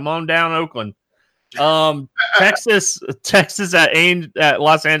 Come on down, Oakland. Texas at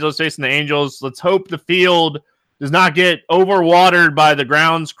Los Angeles facing the Angels. Let's hope the field does not get overwatered by the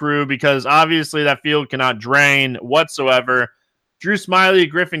grounds crew, because obviously that field cannot drain whatsoever. Drew Smyly,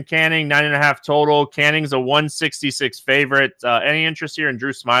 Griffin Canning, 9.5 total. Canning's a 166 favorite. Any interest here in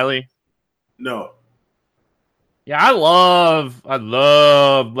Drew Smyly? No. Yeah, I love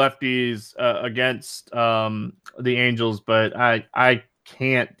lefties against the Angels, but I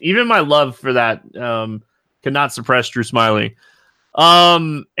can't. Even my love for that cannot suppress Drew Smyly.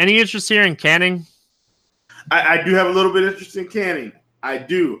 Any interest here in Canning? I do have a little bit of interest in Canning. I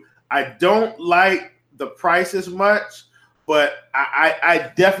do. I don't like the price as much, but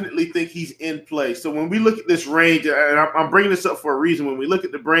I definitely think he's in play. So when we look at this range, and I'm bringing this up for a reason, when we look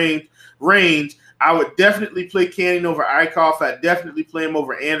at the range, I would definitely play Canning over Eichhoff. I'd definitely play him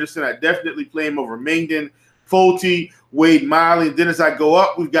over Anderson. I'd definitely play him over Mangden, Folty, Wade Miley. And then as I go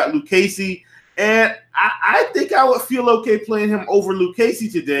up, we've got Lucchesi. And I think I would feel okay playing him over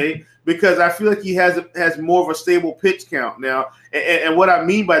Lucchesi today, because I feel like he has more of a stable pitch count now. And what I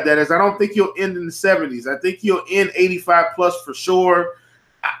mean by that is I don't think he'll end in the 70s. I think he'll end 85 plus for sure.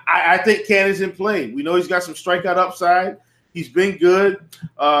 I think Cannon's in play. We know he's got some strikeout upside. He's been good.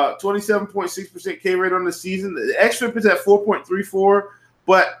 27.6% K rate on the season. The xFIP is at 4.34.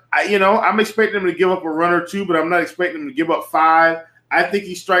 But I'm expecting him to give up a run or two, but I'm not expecting him to give up 5. I think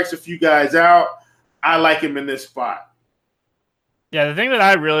he strikes a few guys out. I like him in this spot. Yeah, the thing that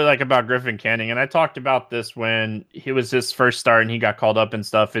I really like about Griffin Canning, and I talked about this when he was his first start and he got called up and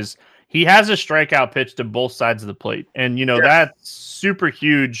stuff, is he has a strikeout pitch to both sides of the plate. And, that's super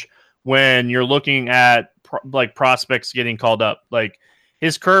huge when you're looking at prospects getting called up. Like,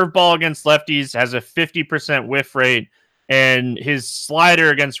 his curveball against lefties has a 50% whiff rate, and his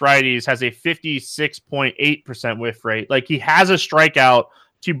slider against righties has a 56.8% whiff rate. Like, he has a strikeout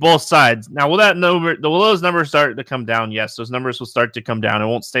to both sides. Now, will those numbers start to come down? Yes, those numbers will start to come down. It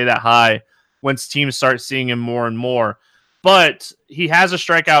won't stay that high once teams start seeing him more and more. But he has a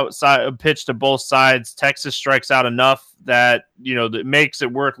strikeout pitch to both sides. Texas strikes out enough that that makes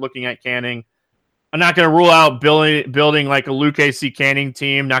it worth looking at Canning. I'm not going to rule out building like a Lucchesi Canning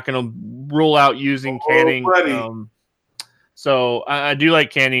team. Not going to rule out using Canning. So I do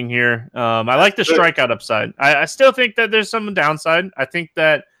like Canning here. I like the strikeout upside. I still think that there's some downside. I think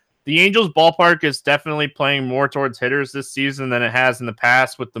that the Angels ballpark is definitely playing more towards hitters this season than it has in the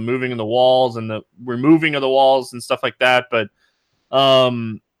past, with the moving of the walls and the removing of the walls and stuff like that. But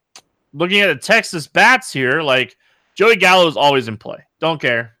looking at the Texas bats here, like, Joey Gallo is always in play. Don't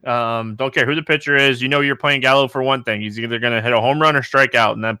care. Don't care who the pitcher is. You're playing Gallo for one thing. He's either going to hit a home run or strike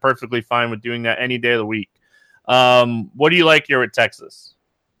out, and I'm perfectly fine with doing that any day of the week. What do you like here at Texas?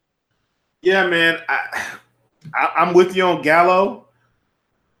 Yeah, man, I'm with you on Gallo.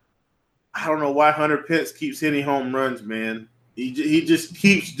 I don't know why Hunter Pence keeps hitting home runs, man. He just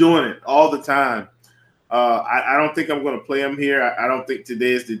keeps doing it all the time. I don't think I'm going to play him here. I don't think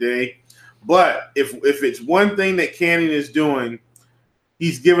today is the day. But if it's one thing that Canning is doing,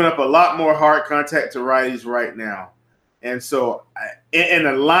 he's giving up a lot more hard contact to righties right now. And so, and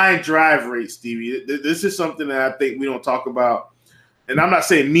a line drive rate, Stevie, this is something that I think we don't talk about. And I'm not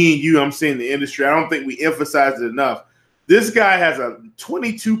saying me and you, I'm saying the industry. I don't think we emphasize it enough. This guy has a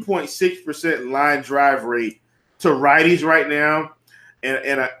 22.6% line drive rate to righties right now, and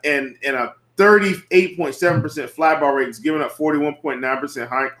a 38.7% fly ball rate. Is giving up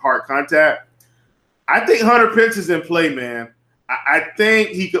 41.9% hard contact. I think Hunter Pence is in play, man. I think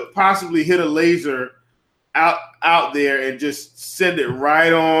he could possibly hit a laser out there and just send it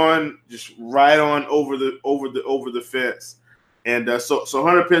right on over the fence. And so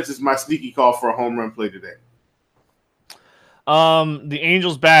Hunter Pence is my sneaky call for a home run play today. The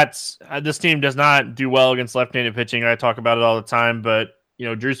Angels bats, this team does not do well against left-handed pitching. I talk about it all the time, but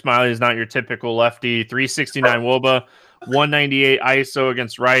Drew Smyly is not your typical lefty. 369 WOBA, 198 ISO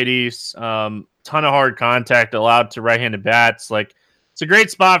against righties. Ton of hard contact allowed to right-handed bats. Like, it's a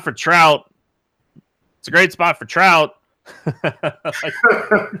great spot for Trout. I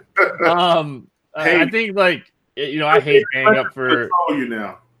think, I hate paying up for you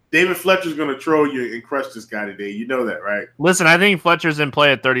now. David Fletcher's going to troll you and crush this guy today. You know that, right? Listen, I think Fletcher's in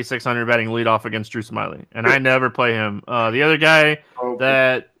play at 3,600 batting leadoff against Drew Smyly, and I never play him. The other guy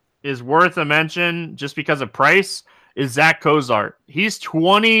that is worth a mention just because of price is Zach Cozart. He's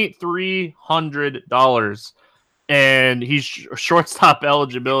 $2,300, and he's shortstop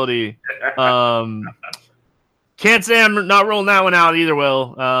eligibility. Can't say I'm not rolling that one out either,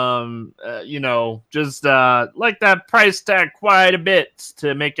 Will. Just like that price tag quite a bit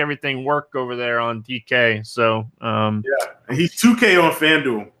to make everything work over there on DK. So, yeah, he's 2K on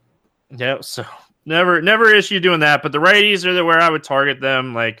FanDuel. Yeah, so never issue doing that. But the righties are where I would target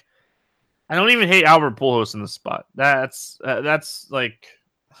them. Like, I don't even hate Albert Pujols in the spot. That's like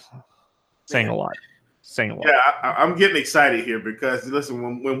saying a lot. Yeah, I'm getting excited here because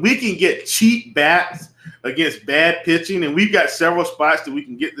listen, when we can get cheap bats against bad pitching, and we've got several spots that we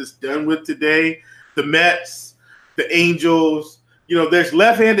can get this done with today. The Mets, the Angels, there's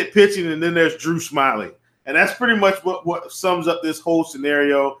left-handed pitching, and then there's Drew Smyly, and that's pretty much what sums up this whole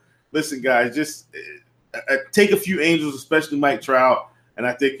scenario. Listen, guys, just take a few Angels, especially Mike Trout, and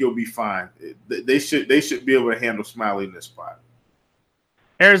I think you'll be fine. They should be able to handle Smyly in this spot.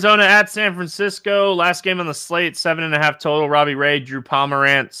 Arizona at San Francisco. Last game on the slate, 7.5 total. Robbie Ray, Drew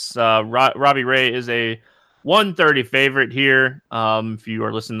Pomerantz. Robbie Ray is a 130 favorite here. If you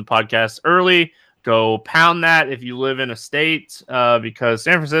are listening to the podcast early, go pound that if you live in a state because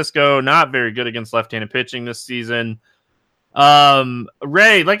San Francisco, not very good against left-handed pitching this season.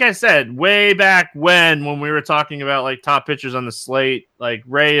 Ray, like I said, way back when we were talking about like top pitchers on the slate, like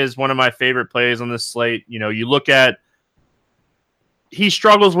Ray is one of my favorite plays on this slate. You look at he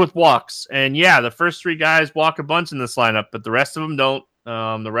struggles with walks. And yeah, the first three guys walk a bunch in this lineup, but the rest of them don't.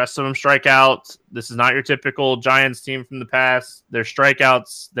 The rest of them strike out. This is not your typical Giants team from the past. There's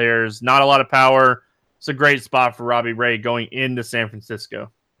strikeouts. There's not a lot of power. It's a great spot for Robbie Ray going into San Francisco.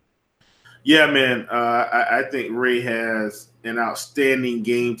 Yeah, man. I think Ray has an outstanding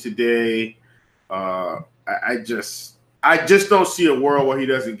game today. I just don't see a world where he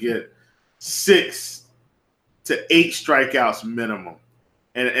doesn't get 6 to 8 strikeouts minimum.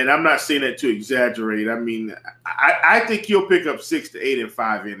 And I'm not saying that to exaggerate. I mean, I think he'll pick up 6 to 8 in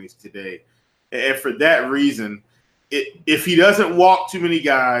 5 innings today. And for that reason, if he doesn't walk too many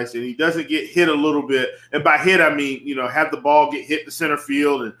guys and he doesn't get hit a little bit, and by hit, I mean, have the ball get hit to center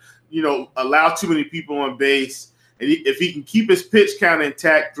field and, allow too many people on base. And if he can keep his pitch count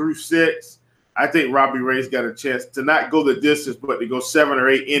intact through 6, I think Robbie Ray's got a chance to not go the distance, but to go 7 or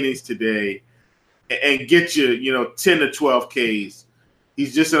 8 innings today and get you, 10 to 12 Ks.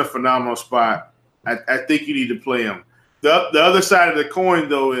 He's just in a phenomenal spot. I think you need to play him. The other side of the coin,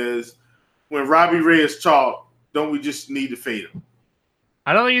 though, is when Robbie Ray is chalk, don't we just need to fade him?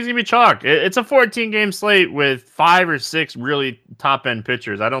 I don't think he's going to be chalk. It's a 14-game slate with 5 or 6 really top-end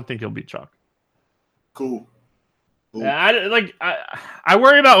pitchers. I don't think he'll be chalk. Cool. I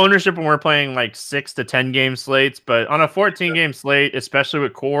worry about ownership when we're playing like 6 to 10-game slates, but on a 14-game slate, especially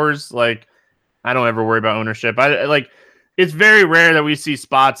with cores, like I don't ever worry about ownership. It's very rare that we see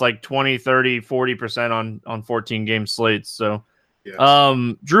spots like 20, 30, 40% on 14-game slates. So, yeah.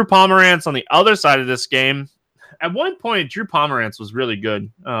 Drew Pomerantz on the other side of this game. At one point, Drew Pomerantz was really good.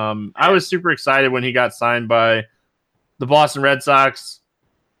 I was super excited when he got signed by the Boston Red Sox.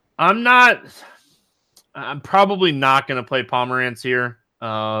 I'm probably not going to play Pomerantz here.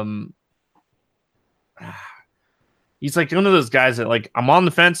 He's like one of those guys that like I'm on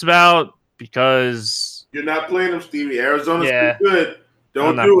the fence about because you're not playing him, Stevie. Arizona's too good.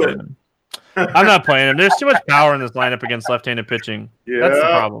 Don't do it. I'm not playing him. There's too much power in this lineup against left-handed pitching. Yeah, that's the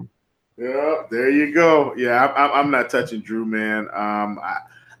problem. Yeah, there you go. Yeah, I'm not touching Drew, man. I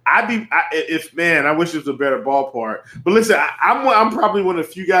wish it was a better ballpark. But listen, I'm probably one of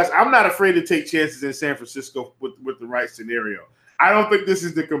the few guys. I'm not afraid to take chances in San Francisco with the right scenario. I don't think this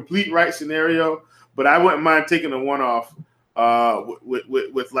is the complete right scenario, but I wouldn't mind taking a one-off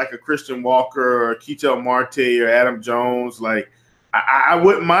with like a Christian Walker or Ketel Marte or Adam Jones. Like I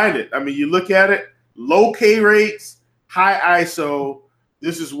wouldn't mind it. I mean, you look at it, low K rates, high ISO.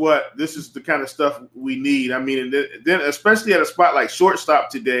 This is the kind of stuff we need. I mean, and then especially at a spot like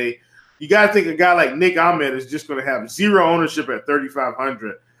shortstop today, you got to think a guy like Nick Ahmed is just going to have 0 ownership at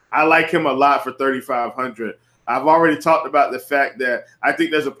 3,500. I like him a lot for 3,500. I've already talked about the fact that I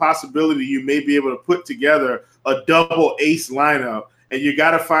think there's a possibility you may be able to put together a double ace lineup, and you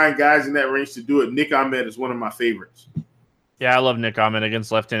got to find guys in that range to do it. Nick Ahmed is one of my favorites. Yeah, I love Nick Ahmed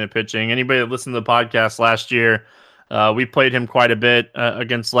against left-handed pitching. Anybody that listened to the podcast last year, we played him quite a bit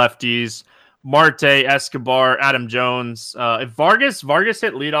against lefties. Marte, Escobar, Adam Jones. If Vargas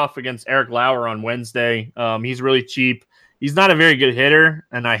hit leadoff against Eric Lauer on Wednesday. He's really cheap. He's not a very good hitter,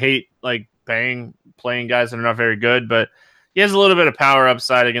 and I hate playing guys that are not very good, but he has a little bit of power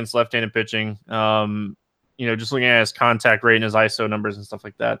upside against left-handed pitching. Just looking at his contact rate and his ISO numbers and stuff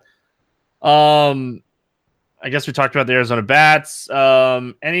like that. I guess we talked about the Arizona bats.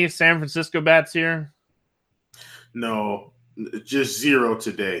 Any San Francisco bats here? No, just 0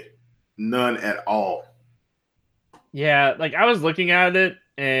 today. None at all. Yeah, like I was looking at it,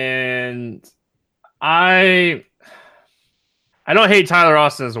 and I don't hate Tyler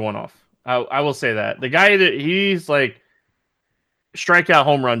Austin as a one-off. I will say that the guy that he's like strikeout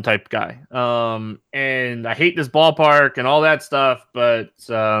home run type guy. And I hate this ballpark and all that stuff, but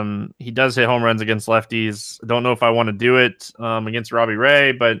he does hit home runs against lefties. I don't know if I want to do it against Robbie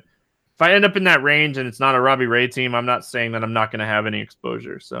Ray, but if I end up in that range and it's not a Robbie Ray team, I'm not saying that I'm not going to have any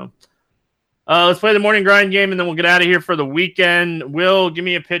exposure. So let's play the morning grind game, and then we'll get out of here for the weekend. Will, give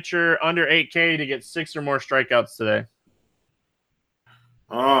me a pitcher under 8K to get 6 or more strikeouts today.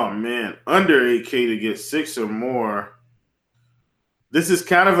 Oh, man. Under 8K to get 6 or more. This is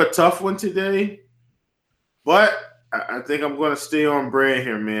kind of a tough one today, but I think I'm going to stay on brand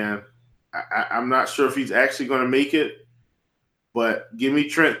here, man. I'm not sure if he's actually going to make it, but give me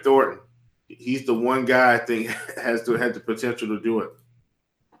Trent Thornton. He's the one guy I think had the potential to do it.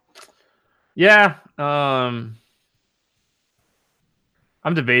 Yeah. I'm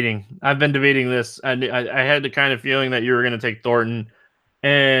debating. I've been debating this. I had the kind of feeling that you were going to take Thornton.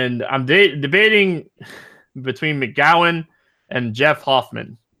 And I'm debating between McGowan and Jeff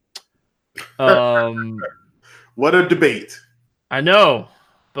Hoffman. What a debate. I know,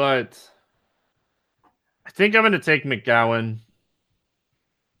 but I think I'm going to take McGowan.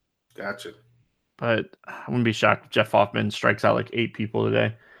 Gotcha. But I wouldn't be shocked if Jeff Hoffman strikes out like 8 people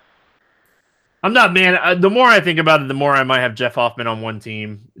today. I'm not, man. The more I think about it, the more I might have Jeff Hoffman on one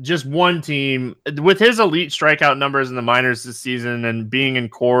team. Just one team. With his elite strikeout numbers in the minors this season and being in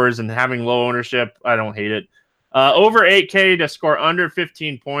cores and having low ownership, I don't hate it. Over 8K to score under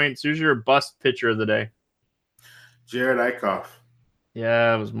 15 points. Who's your bust pitcher of the day? Jared Eichhoff.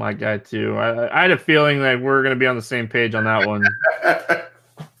 Yeah, that was my guy too. I had a feeling that we're going to be on the same page on that one.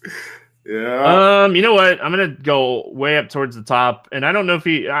 Yeah. You know what? I'm gonna go way up towards the top, and I don't know if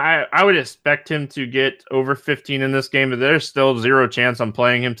I would expect him to get over 15 in this game, but there's still 0 chance I'm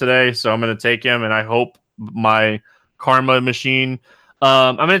playing him today, so I'm gonna take him, and I hope my karma machine.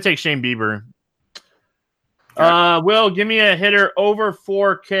 I'm gonna take Shane Bieber. Will, give me a hitter over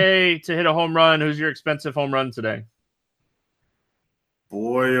 4K to hit a home run. Who's your expensive home run today?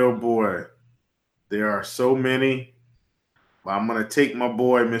 Boy, oh boy, there are so many. I'm going to take my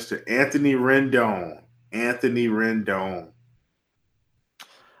boy, Mr. Anthony Rendon. Anthony Rendon.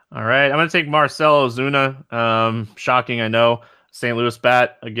 All right. I'm going to take Marcell Ozuna. Shocking, I know. St. Louis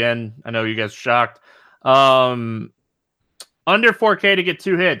bat. Again, I know you guys are shocked. Under 4K to get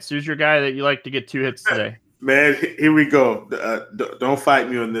 2 hits. Who's your guy that you like to get 2 hits today? Man, here we go. Don't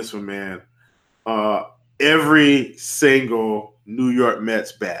fight me on this one, man. Every single New York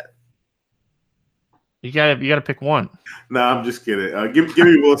Mets bat. You gotta pick one. No, I'm just kidding. Give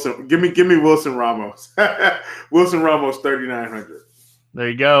me Wilson. Give me Wilson Ramos. Wilson Ramos 3,900. There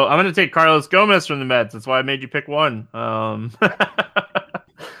you go. I'm gonna take Carlos Gomez from the Mets. That's why I made you pick one. Yeah, I'm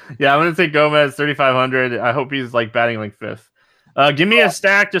gonna take Gomez 3,500. I hope he's like batting like 5th. Give me a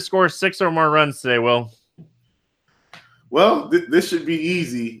stack to score 6 or more runs today, Will. Well, this should be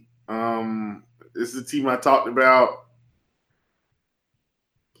easy. This is the team I talked about.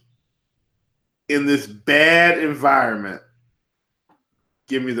 In this bad environment,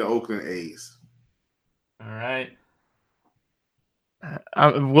 give me the Oakland A's. All right.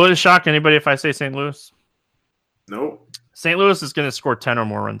 Will it shock anybody if I say St. Louis? Nope. St. Louis is going to score 10 or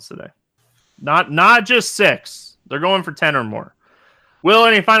more runs today. Not just 6. They're going for 10 or more. Will,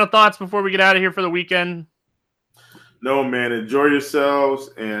 any final thoughts before we get out of here for the weekend? No, man. Enjoy yourselves,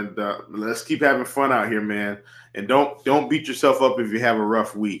 and let's keep having fun out here, man. And don't beat yourself up if you have a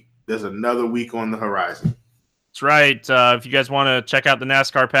rough week. There's another week on the horizon. That's right. If you guys want to check out the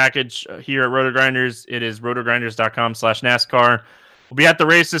NASCAR package here at RotoGrinders, it is rotogrinders.com/NASCAR. We'll be at the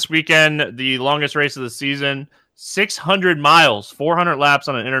race this weekend, the longest race of the season, 600 miles, 400 laps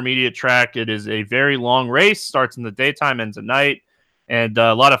on an intermediate track. It is a very long race, starts in the daytime, ends at night, and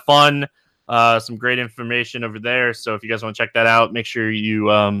a lot of fun. Some great information over there. So if you guys want to check that out, make sure you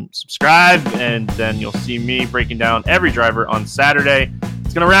subscribe, and then you'll see me breaking down every driver on Saturday.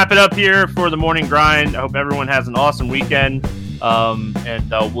 It's going to wrap it up here for the morning grind. I hope everyone has an awesome weekend. And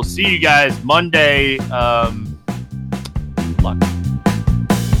we'll see you guys Monday.